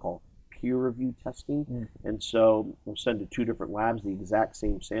 what we call peer review testing. And so we'll send to 2 different labs the exact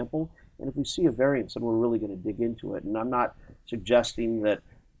same sample, and if we see a variance, then we're really going to dig into it. And I'm not suggesting that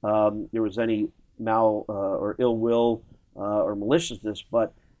there was any or ill will or maliciousness,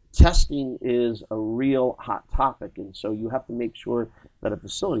 but testing is a real hot topic, and so you have to make sure that a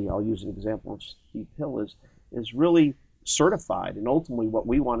facility, I'll use an example of Steep Hill, is really certified. And ultimately what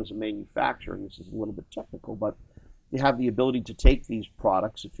we want as a manufacturer, and this is a little bit technical, but you have the ability to take these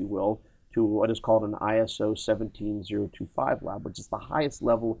products, if you will, to what is called an ISO 17025 lab, which is the highest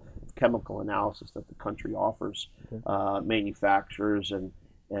level of chemical analysis that the country offers manufacturers and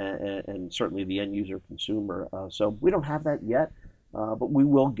certainly the end user consumer. So we don't have that yet. But we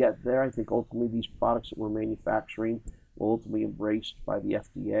will get there. I think ultimately these products that we're manufacturing will ultimately be embraced by the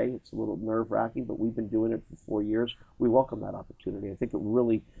FDA. It's a little nerve-wracking, but we've been doing it for 4 years. We welcome that opportunity. I think it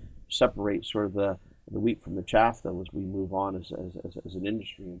really separates sort of the wheat from the chaff, though, as we move on as an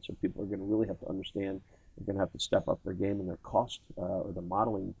industry. And so people are going to really have to understand they're going to have to step up their game, and their cost or the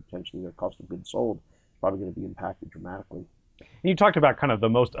modeling, potentially their cost of goods sold, is probably going to be impacted dramatically. And you talked about kind of the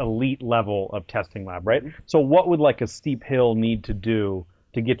most elite level of testing lab, right? So what would like a Steep Hill need to do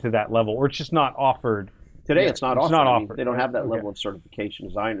to get to that level, or it's just not offered? Today it's not offered. They don't have that Okay. level of certification,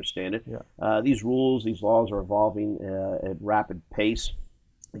 as I understand it. Yeah. These rules, these laws are evolving at rapid pace.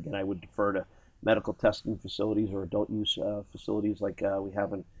 Again, I would defer to medical testing facilities or adult use facilities like we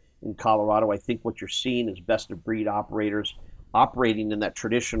have in Colorado. I think what you're seeing is best of breed operators operating in that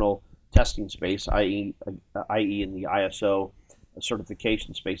traditional testing space, i.e. in the ISO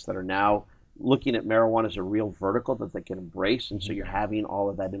certification space, that are now looking at marijuana as a real vertical that they can embrace. And so you're having all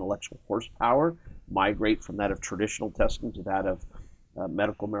of that intellectual horsepower migrate from that of traditional testing to that of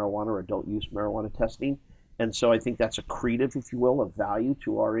medical marijuana or adult use marijuana testing. And so I think that's accretive, if you will, of value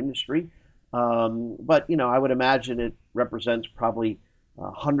to our industry. But, I would imagine it represents probably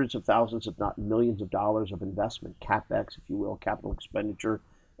hundreds of thousands, if not millions of dollars of investment, CapEx, if you will, capital expenditure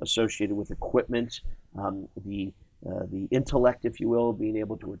associated with equipment, the intellect, if you will, being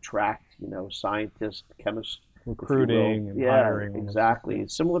able to attract, scientists, chemists, recruiting and hiring. Exactly.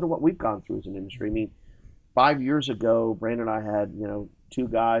 It's similar to what we've gone through as an industry. I mean, 5 years ago, Brandon and I had, two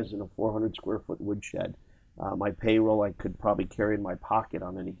guys in a 400 square foot woodshed. My payroll I could probably carry in my pocket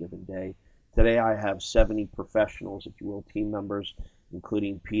on any given day. Today I have 70 professionals, if you will, team members,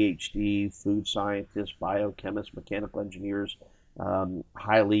 including PhD, food scientists, biochemists, mechanical engineers,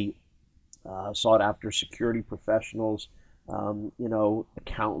 highly sought after security professionals,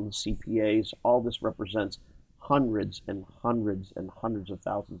 accountants, CPAs. All this represents hundreds and hundreds and hundreds of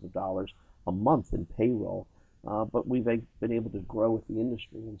thousands of dollars a month in payroll. But we've been able to grow with the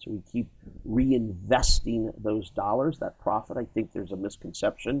industry, and so we keep reinvesting those dollars, that profit. I think there's a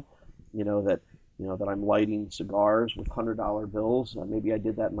misconception, that I'm lighting cigars with $100 bills. Maybe I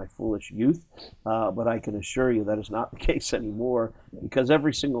did that in my foolish youth, but I can assure you that is not the case anymore, because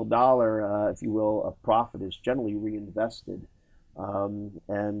every single dollar, if you will, of profit is generally reinvested.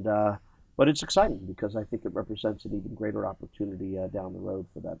 But it's exciting because I think it represents an even greater opportunity down the road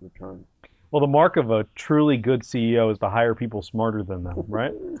for that return. Well, the mark of a truly good CEO is to hire people smarter than them,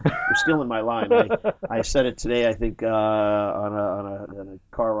 right? You're stealing my line. I said it today, I think, on a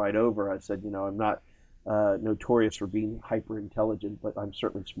car ride over. I said, I'm not notorious for being hyper intelligent, but I'm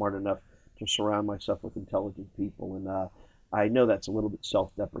certainly smart enough to surround myself with intelligent people. And I know that's a little bit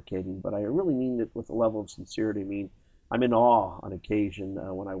self-deprecating, but I really mean it with a level of sincerity. I mean, I'm in awe on occasion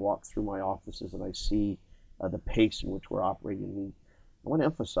when I walk through my offices and I see the pace in which we're operating. I mean, I want to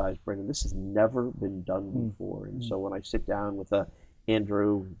emphasize, Brendan, this has never been done before. And so when I sit down with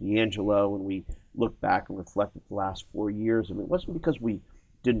Andrew D'Angelo and we look back and reflect at the last 4 years, I mean, it wasn't because we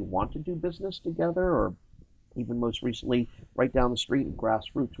didn't want to do business together, or even most recently, right down the street at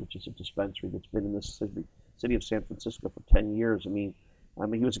Grassroots, which is a dispensary that's been in this city of San Francisco for 10 years. I mean,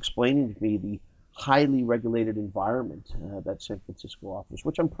 he was explaining to me the highly regulated environment that San Francisco offers,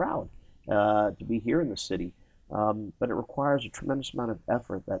 which I'm proud to be here in the city. But it requires a tremendous amount of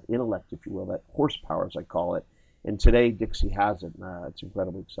effort, that intellect, if you will, that horsepower, as I call it. And today, Dixie has it. It's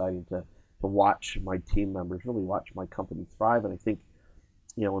incredibly exciting to watch my team members really watch my company thrive. And I think,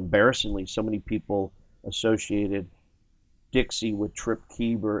 embarrassingly, so many people associated Dixie with Trip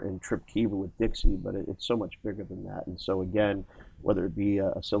Kieber and Trip Kieber with Dixie, but it's so much bigger than that. And so again, whether it be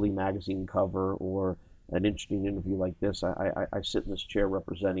a silly magazine cover or an interesting interview like this, I sit in this chair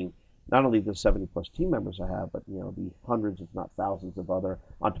representing not only the 70 plus team members I have, but the hundreds, if not thousands, of other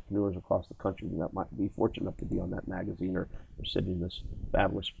entrepreneurs across the country that might be fortunate enough to be on that magazine or sit in this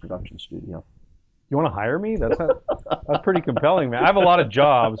fabulous production studio. You want to hire me? That's pretty compelling, man. I have a lot of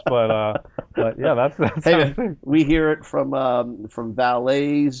jobs, but yeah, that's hey, we hear it from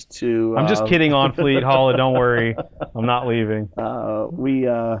valets to. I'm just kidding, On Fleet Hall. Don't worry, I'm not leaving.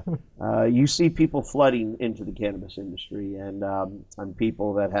 You see people flooding into the cannabis industry, and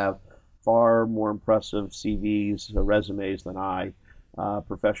people that have far more impressive CVs, resumes than I,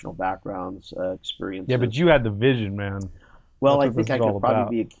 professional backgrounds, experiences. Yeah, but you had the vision, man. Well, I think I could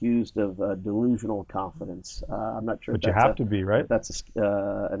probably be accused of delusional confidence. I'm not sure. But you have to be, right? That's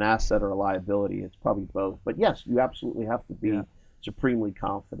an asset or a liability. It's probably both. But yes, you absolutely have to be supremely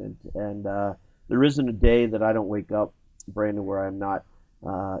confident. And there isn't a day that I don't wake up, Brandon, where I'm not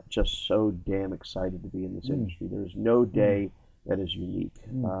just so damn excited to be in this industry. There's no day that is unique,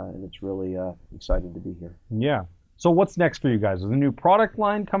 and it's really exciting to be here. Yeah. So what's next for you guys? Is a new product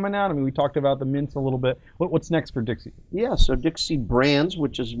line coming out? I mean, we talked about the mints a little bit. What's next for Dixie? Yeah, so Dixie Brands,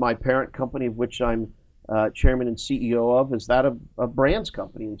 which is my parent company, of which I'm chairman and CEO of, is that of a brands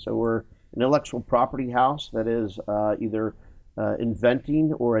company. And so we're an intellectual property house that is either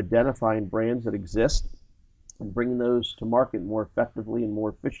inventing or identifying brands that exist and bringing those to market more effectively and more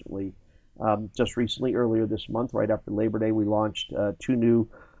efficiently. Just recently, earlier this month, right after Labor Day, we launched two new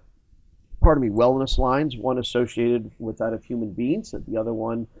wellness lines, one associated with that of human beings, and the other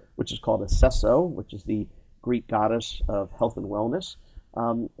one, which is called Acesso, which is the Greek goddess of health and wellness.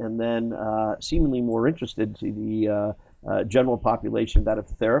 And then seemingly more interested to the general population, that of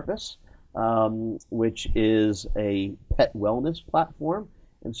therapists, which is a pet wellness platform.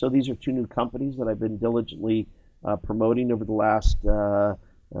 And so these are two new companies that I've been diligently promoting over the last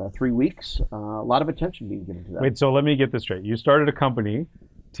 3 weeks. A lot of attention being given to that. Wait, so let me get this straight. You started a company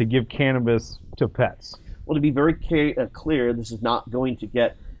to give cannabis to pets. Well, to be very clear, this is not going to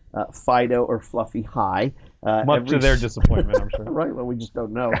get Fido or Fluffy High. Much to their disappointment, I'm sure. Right, well, we just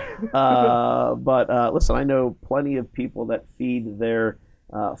don't know. But listen, I know plenty of people that feed their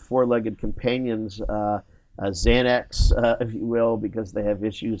four-legged companions Xanax, if you will, because they have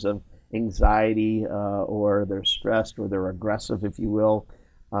issues of anxiety or they're stressed or they're aggressive, if you will.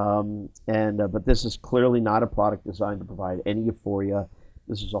 But this is clearly not a product designed to provide any euphoria.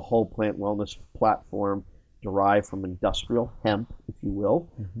 This is a whole plant wellness platform derived from industrial hemp, if you will,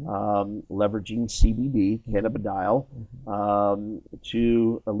 leveraging CBD, cannabidiol,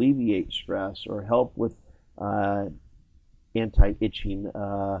 to alleviate stress or help with anti-itching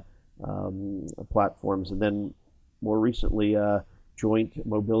platforms, and then more recently, joint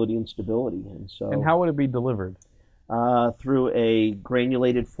mobility and stability. And how would it be delivered? Through a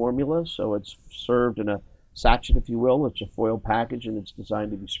granulated formula, so it's served in a sachet, if you will. It's a foil package, and it's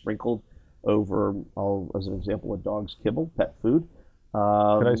designed to be sprinkled over, as an example, a dog's kibble, pet food.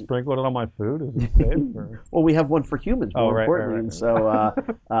 Could I sprinkle it on my food? Is it safe? Or? Well, we have one for humans, more importantly. Right. And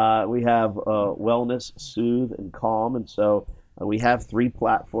so we have Wellness, Soothe, and Calm. And so we have 3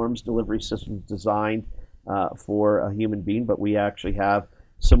 platforms, delivery systems designed for a human being, but we actually have,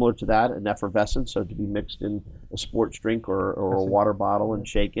 similar to that, an effervescent, so to be mixed in a sports drink or a water bottle and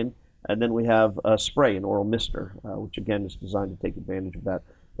shaken. And then we have a spray, an oral mister, which again is designed to take advantage of that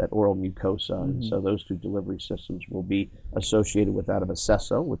oral mucosa. And so those 2 delivery systems will be associated with that of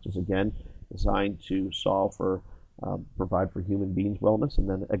Acesso, which is again designed to solve for, provide for human beings wellness, and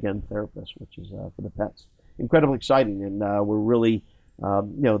then again Therapist, which is for the pets. Incredibly exciting, and we're really,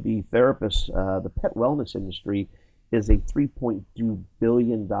 the therapists, the pet wellness industry is a $3.2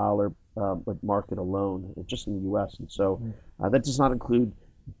 billion market alone, just in the U.S. And so that does not include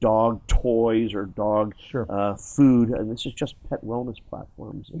dog toys or dog food, and this is just pet wellness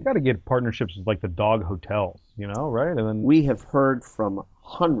platforms. You got to get partnerships with like the dog hotels, right? And then we have heard from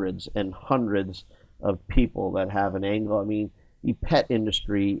hundreds and hundreds of people that have an angle. I mean, the pet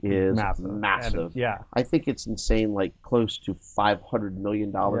industry is massive. Yeah, I think it's insane. Like close to $500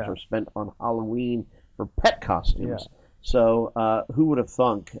 million are spent on Halloween for pet costumes. Yeah. So who would have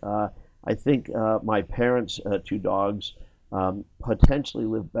thunk? I think my parents' 2 dogs potentially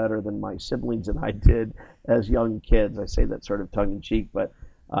live better than my siblings and I did as young kids. I say that sort of tongue in cheek, but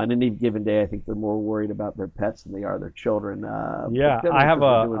on any given day, I think they're more worried about their pets than they are their children. I have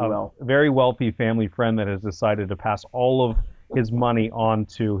a very wealthy family friend that has decided to pass all of his money on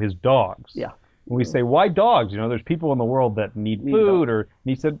to his dogs. Yeah. And we say, why dogs? There's people in the world that need food, and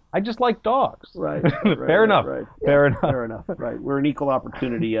he said, I just like dogs. Right. Fair enough. Fair enough. Right. We're an equal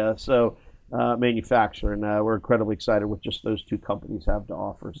opportunity manufacturer, and we're incredibly excited with just those 2 companies have to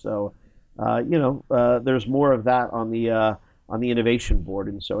offer. So, there's more of that on the innovation board,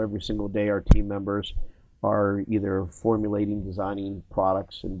 and so every single day our team members are either formulating, designing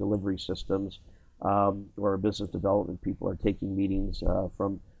products and delivery systems, or our business development people are taking meetings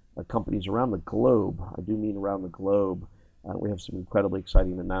from companies around the globe. I do mean around the globe. We have some incredibly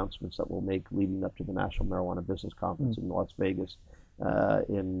exciting announcements that we'll make leading up to the National Marijuana Business Conference in Las Vegas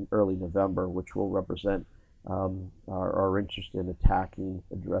in early November, which will represent our interest in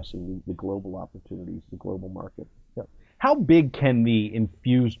addressing the global opportunities, the global market. Yep. How big can the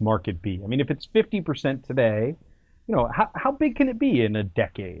infused market be? I mean, if it's 50% today, how big can it be in a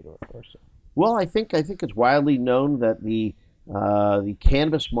decade or so? Well, I think it's widely known that the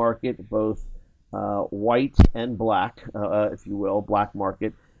cannabis market, both white and black, if you will, black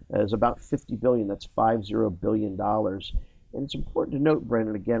market, is about $50 billion. That's $50 billion. And it's important to note,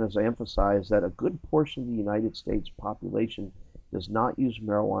 Brandon, again, as I emphasize, that a good portion of the United States population does not use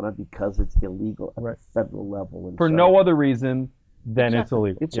marijuana because it's illegal at the federal level. And for no other reason than it's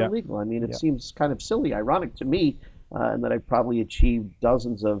illegal. It's illegal. I mean, it seems kind of silly, ironic to me, and that I've probably achieved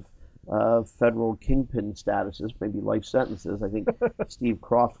dozens of federal kingpin statuses, maybe life sentences. I think Steve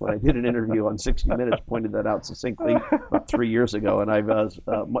Croft, when I did an interview on 60 Minutes, pointed that out succinctly about 3 years ago, and I was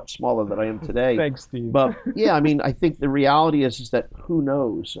much smaller than I am today. Thanks, Steve. But yeah, I mean, I think the reality is that who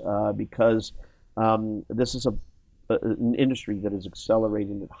knows, because this is an industry that is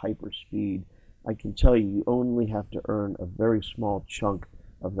accelerating at hyper speed. I can tell you only have to earn a very small chunk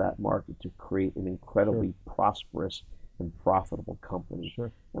of that market to create an incredibly prosperous and profitable company.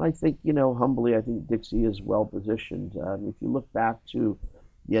 Sure. And I think, humbly, I think Dixie is well positioned. If you look back to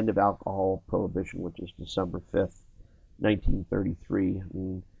the end of alcohol prohibition, which is December 5th, 1933, I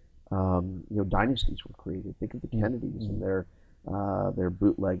mean, dynasties were created. Think of the Kennedys and their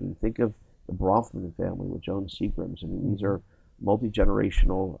bootlegging. Think of the Bronfman family, which owns Seagram's. I mean, these are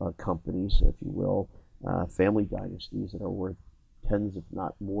multi-generational companies, if you will, family dynasties that are worth tens, if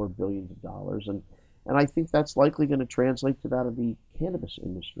not more, billions of dollars. And I think that's likely going to translate to that of the cannabis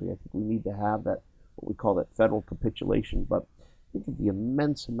industry. I think we need to have that, what we call that federal capitulation. But think of the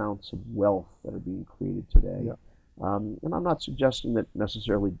immense amounts of wealth that are being created today. Yeah. And I'm not suggesting that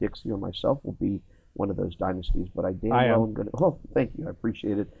necessarily Dixie or myself will be one of those dynasties, but I damn I well am. am going to. Oh, thank you. I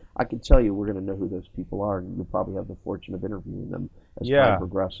appreciate it. I can tell you we're going to know who those people are, and you'll probably have the fortune of interviewing them as Yeah. time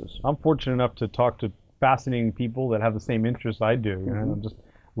progresses. I'm fortunate enough to talk to fascinating people that have the same interests I do. You know, I'm just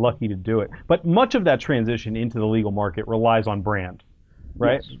lucky to do it. But much of that transition into the legal market relies on brand,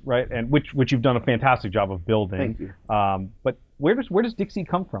 right? Yes. Right, and which you've done a fantastic job of building. Thank you. But where does Dixie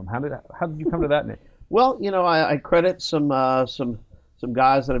come from? How did you come to that name? Well, I credit some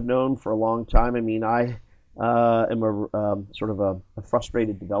guys that I've known for a long time. I mean, I am sort of a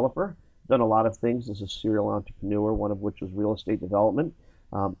frustrated developer. Done a lot of things as a serial entrepreneur, one of which was real estate development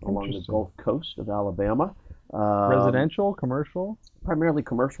along the Interesting. Gulf Coast of Alabama. Residential, commercial? Primarily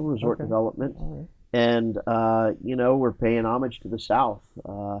commercial resort Okay. development. All right. And, we're paying homage to the South.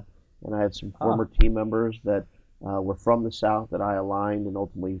 And I had some Ah. former team members that were from the South that I aligned and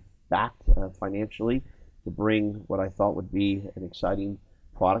ultimately backed financially to bring what I thought would be an exciting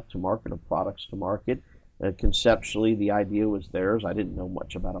product to market or products to market. Conceptually, the idea was theirs. I didn't know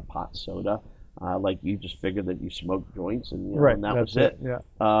much about a pot soda. Like you just figured that you smoked joints and, Right, and that that's was it. Yeah.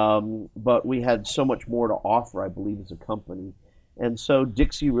 But we had so much more to offer, I believe, as a company. And so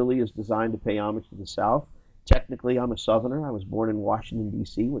Dixie really is designed to pay homage to the South. Technically, I'm a Southerner. I was born in Washington,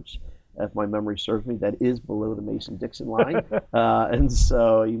 D.C., which, if my memory serves me, that is below the Mason-Dixon line. And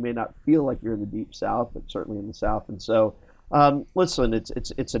so you may not feel like you're in the deep South, but certainly in the South. And so, listen,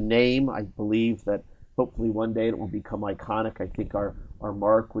 it's a name. I believe that hopefully one day it will become iconic. I think our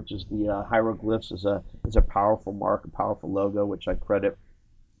mark, which is the hieroglyphs, is a powerful mark, a powerful logo, which I credit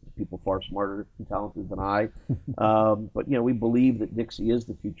people far smarter and talented than I. But we believe that Dixie is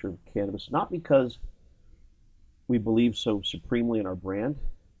the future of cannabis, not because we believe so supremely in our brand,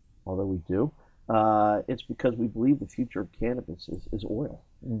 although we do. It's because we believe the future of cannabis is oil,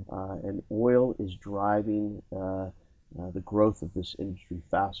 and oil is driving the growth of this industry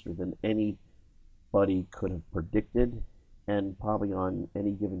faster than anybody could have predicted, and probably on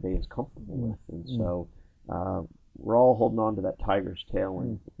any given day is comfortable with. And so we're all holding on to that tiger's tail,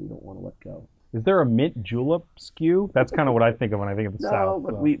 and we don't want to let go. Is there a mint julep skew? That's kind of what I think of when I think of the No, South.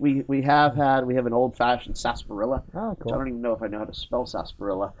 but So. we have an old fashioned sarsaparilla, Oh, which I cool. don't even know if I know how to spell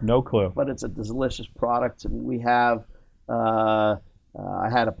sarsaparilla, No clue. but it's a delicious product. And we have I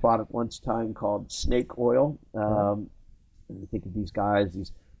had a product once time called snake oil. And you think of these guys,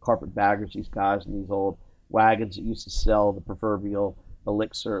 these carpetbaggers, these guys in these old wagons that used to sell the proverbial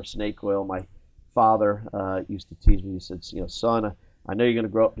elixir of snake oil. My father used to tease me. He said, son, I know you're going to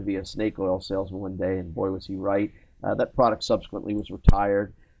grow up to be a snake oil salesman one day, and boy, was he right. That product subsequently was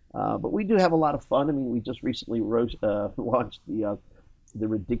retired. But we do have a lot of fun. I mean, we just recently launched the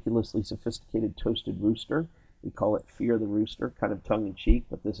ridiculously sophisticated toasted rooster. We call it Fear the Rooster, kind of tongue in cheek,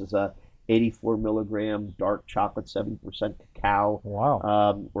 but this is a 84 milligram dark chocolate, 70% cacao.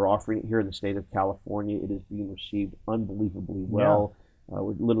 Wow. We're offering it here in the state of California. It is being received unbelievably well.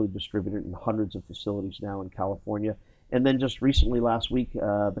 We're literally distributed in hundreds of facilities now in California. And then just recently, last week,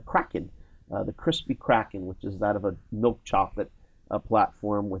 the Kraken, the Crispy Kraken, which is that of a milk chocolate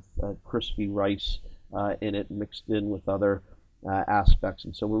platform with crispy rice in it, mixed in with other aspects.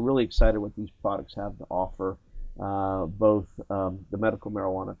 And so we're really excited what these products have to offer both the medical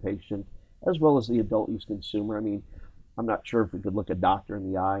marijuana patient as well as the adult use consumer. I mean, I'm not sure if we could look a doctor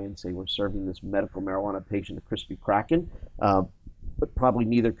in the eye and say we're serving this medical marijuana patient a Crispy Kraken, but probably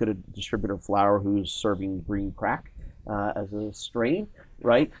neither could a distributor of flower who's serving green crack as a strain,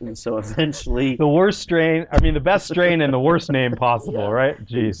 right? And so eventually, The worst strain, I mean, the best strain and the worst name possible, Yeah. right?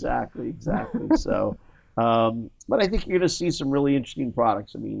 Jeez. Exactly. So, but I think you're going to see some really interesting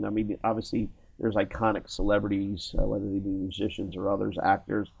products. I mean, obviously there's iconic celebrities, whether they be musicians or others,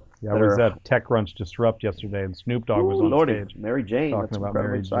 actors. Yeah, I that was are- at TechCrunch Disrupt yesterday, and Snoop Dogg was Ooh, on Lordy, stage. Mary Jane. talking That's about incredibly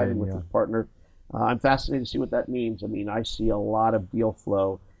Mary exciting Jane, with yeah. his partner. I'm fascinated to see what that means. I mean, I see a lot of deal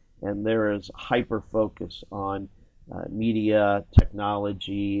flow, and there is hyper focus on media,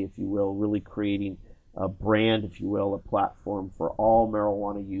 technology, if you will, really creating a brand, if you will, a platform for all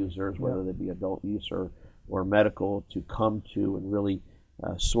marijuana users, whether they be adult use or medical, to come to and really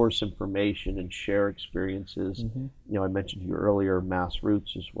source information and share experiences. I mentioned to you earlier, Mass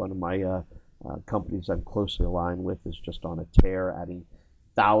Roots is one of my companies I'm closely aligned with, is just on a tear, adding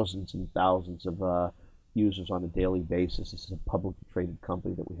thousands and thousands of users on a daily basis. This is a publicly traded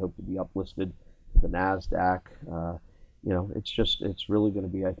company that we hope to be uplisted to the NASDAQ. It's really going to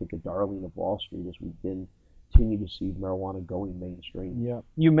be, I think, a darling of Wall Street as we begin continue to see marijuana going mainstream. Yeah.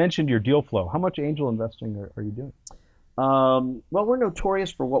 You mentioned your deal flow. How much angel investing are you doing? Well, we're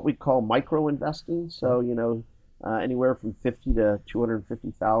notorious for what we call micro investing. So, anywhere from 50 to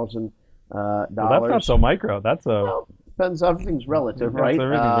 250,000 Well, that's dollars. not so micro. That's a Well, depends. Everything's relative, that's right?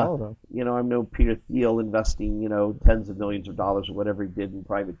 everything relative. I'm no Peter Thiel investing, tens of millions of dollars or whatever he did in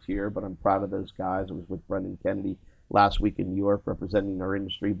privateer, but I'm proud of those guys. I was with Brendan Kennedy last week in New York representing our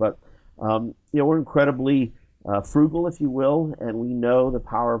industry. But, we're incredibly frugal, if you will, and we know the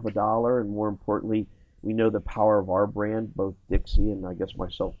power of a dollar, and more importantly, we know the power of our brand, both Dixie and I guess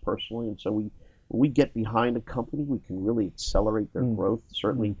myself personally. And so when we get behind a company, we can really accelerate their growth.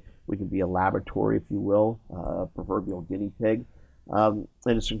 Certainly, we can be a laboratory, if you will, proverbial guinea pig. And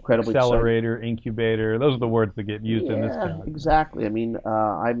it's incredibly Accelerator, incubator, those are the words that get used in this Yeah, town. exactly. I mean,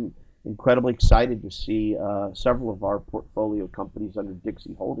 I'm incredibly excited to see several of our portfolio companies under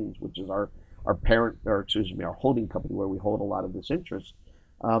Dixie Holdings, which is our parent, or excuse me, our holding company where we hold a lot of this interest.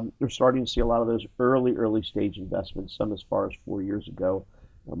 We're starting to see a lot of those early stage investments, some as far as 4 years ago.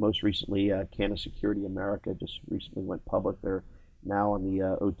 Most recently, Canna Security America just recently went public. They're now on the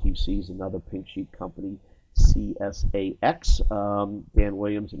OTCs, another pink sheet company, CSAX. Dan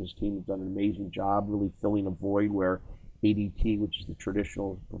Williams and his team have done an amazing job really filling a void where ADT, which is the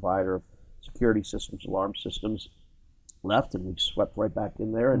traditional provider of security systems, alarm systems, left, and we swept right back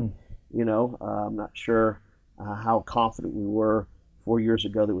in there. And, I'm not sure how confident we were 4 years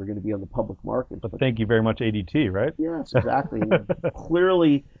ago that we were going to be on the public market. But thank you very much, ADT, right? Yes, exactly. And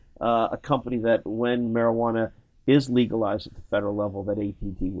clearly a company that when marijuana is legalized at the federal level, that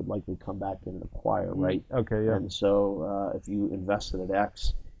AT&T would likely come back in and acquire, right? Okay, yeah. And so if you invested at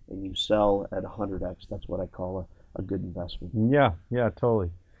X and you sell at 100X, that's what I call a good investment. Yeah, totally.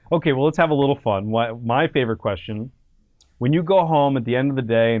 Okay, well, let's have a little fun. My favorite question, when you go home at the end of the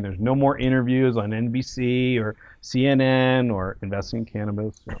day and there's no more interviews on NBC or CNN or Investing in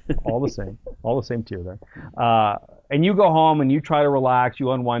Cannabis, all the same tier there, and you go home and you try to relax,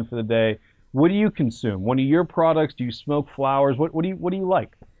 you unwind for the day, what do you consume? One of your products? Do you smoke flowers? What do you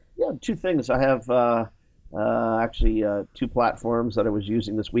like? Yeah, two things. I have actually two platforms that I was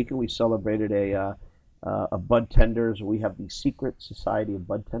using this weekend. We celebrated a bud tenders. We have the Secret Society of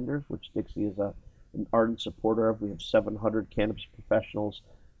Bud Tenders, which Dixie is an ardent supporter of. We have 700 cannabis professionals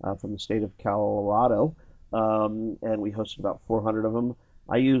from the state of Colorado, and we hosted about 400 of them.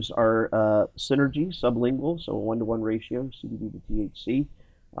 I use our Synergy sublingual, so a 1-to-1 ratio, CBD to THC.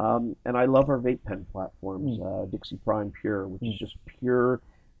 And I love our vape pen platforms, Dixie Prime Pure, which is just pure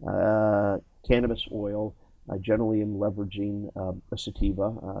cannabis oil. I generally am leveraging a sativa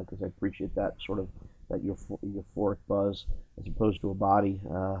because I appreciate that sort of that euphoric buzz as opposed to a body.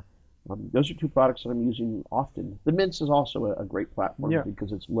 Those are two products that I'm using often. The Mints is also a great platform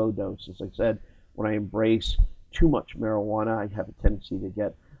because it's low dose. As I said, when I embrace too much marijuana, I have a tendency to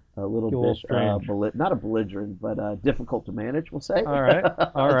get a little bit not a belligerent, but difficult to manage, we'll say. All right.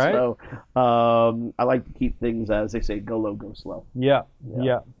 So I like to keep things, as they say, go low, go slow. Yeah.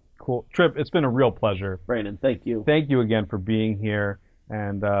 Cool. Trip, it's been a real pleasure. Brandon, thank you. Thank you again for being here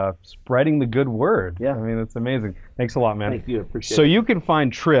and spreading the good word. Yeah. I mean, it's amazing. Thanks a lot, man. Thank you. Appreciate it. So you can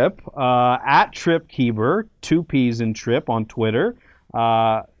find Trip at Trip Kieber, 2 P's in Trip on Twitter.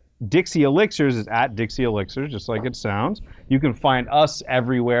 Dixie Elixirs is at Dixie Elixirs, just like it sounds. You can find us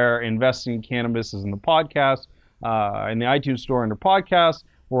everywhere. Investing in Cannabis is in the podcast, in the iTunes store under podcasts.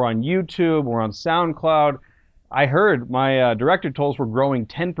 We're on YouTube. We're on SoundCloud. I heard my director told us we're growing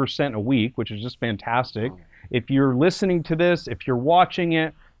 10% a week, which is just fantastic. If you're listening to this, if you're watching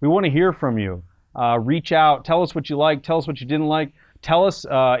it, we want to hear from you. Reach out. Tell us what you like. Tell us what you didn't like. Tell us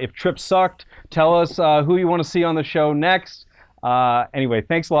if Trip sucked. Tell us who you want to see on the show next. Anyway,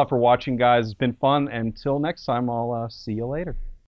 thanks a lot for watching, guys. It's been fun. Until next time, I'll see you later.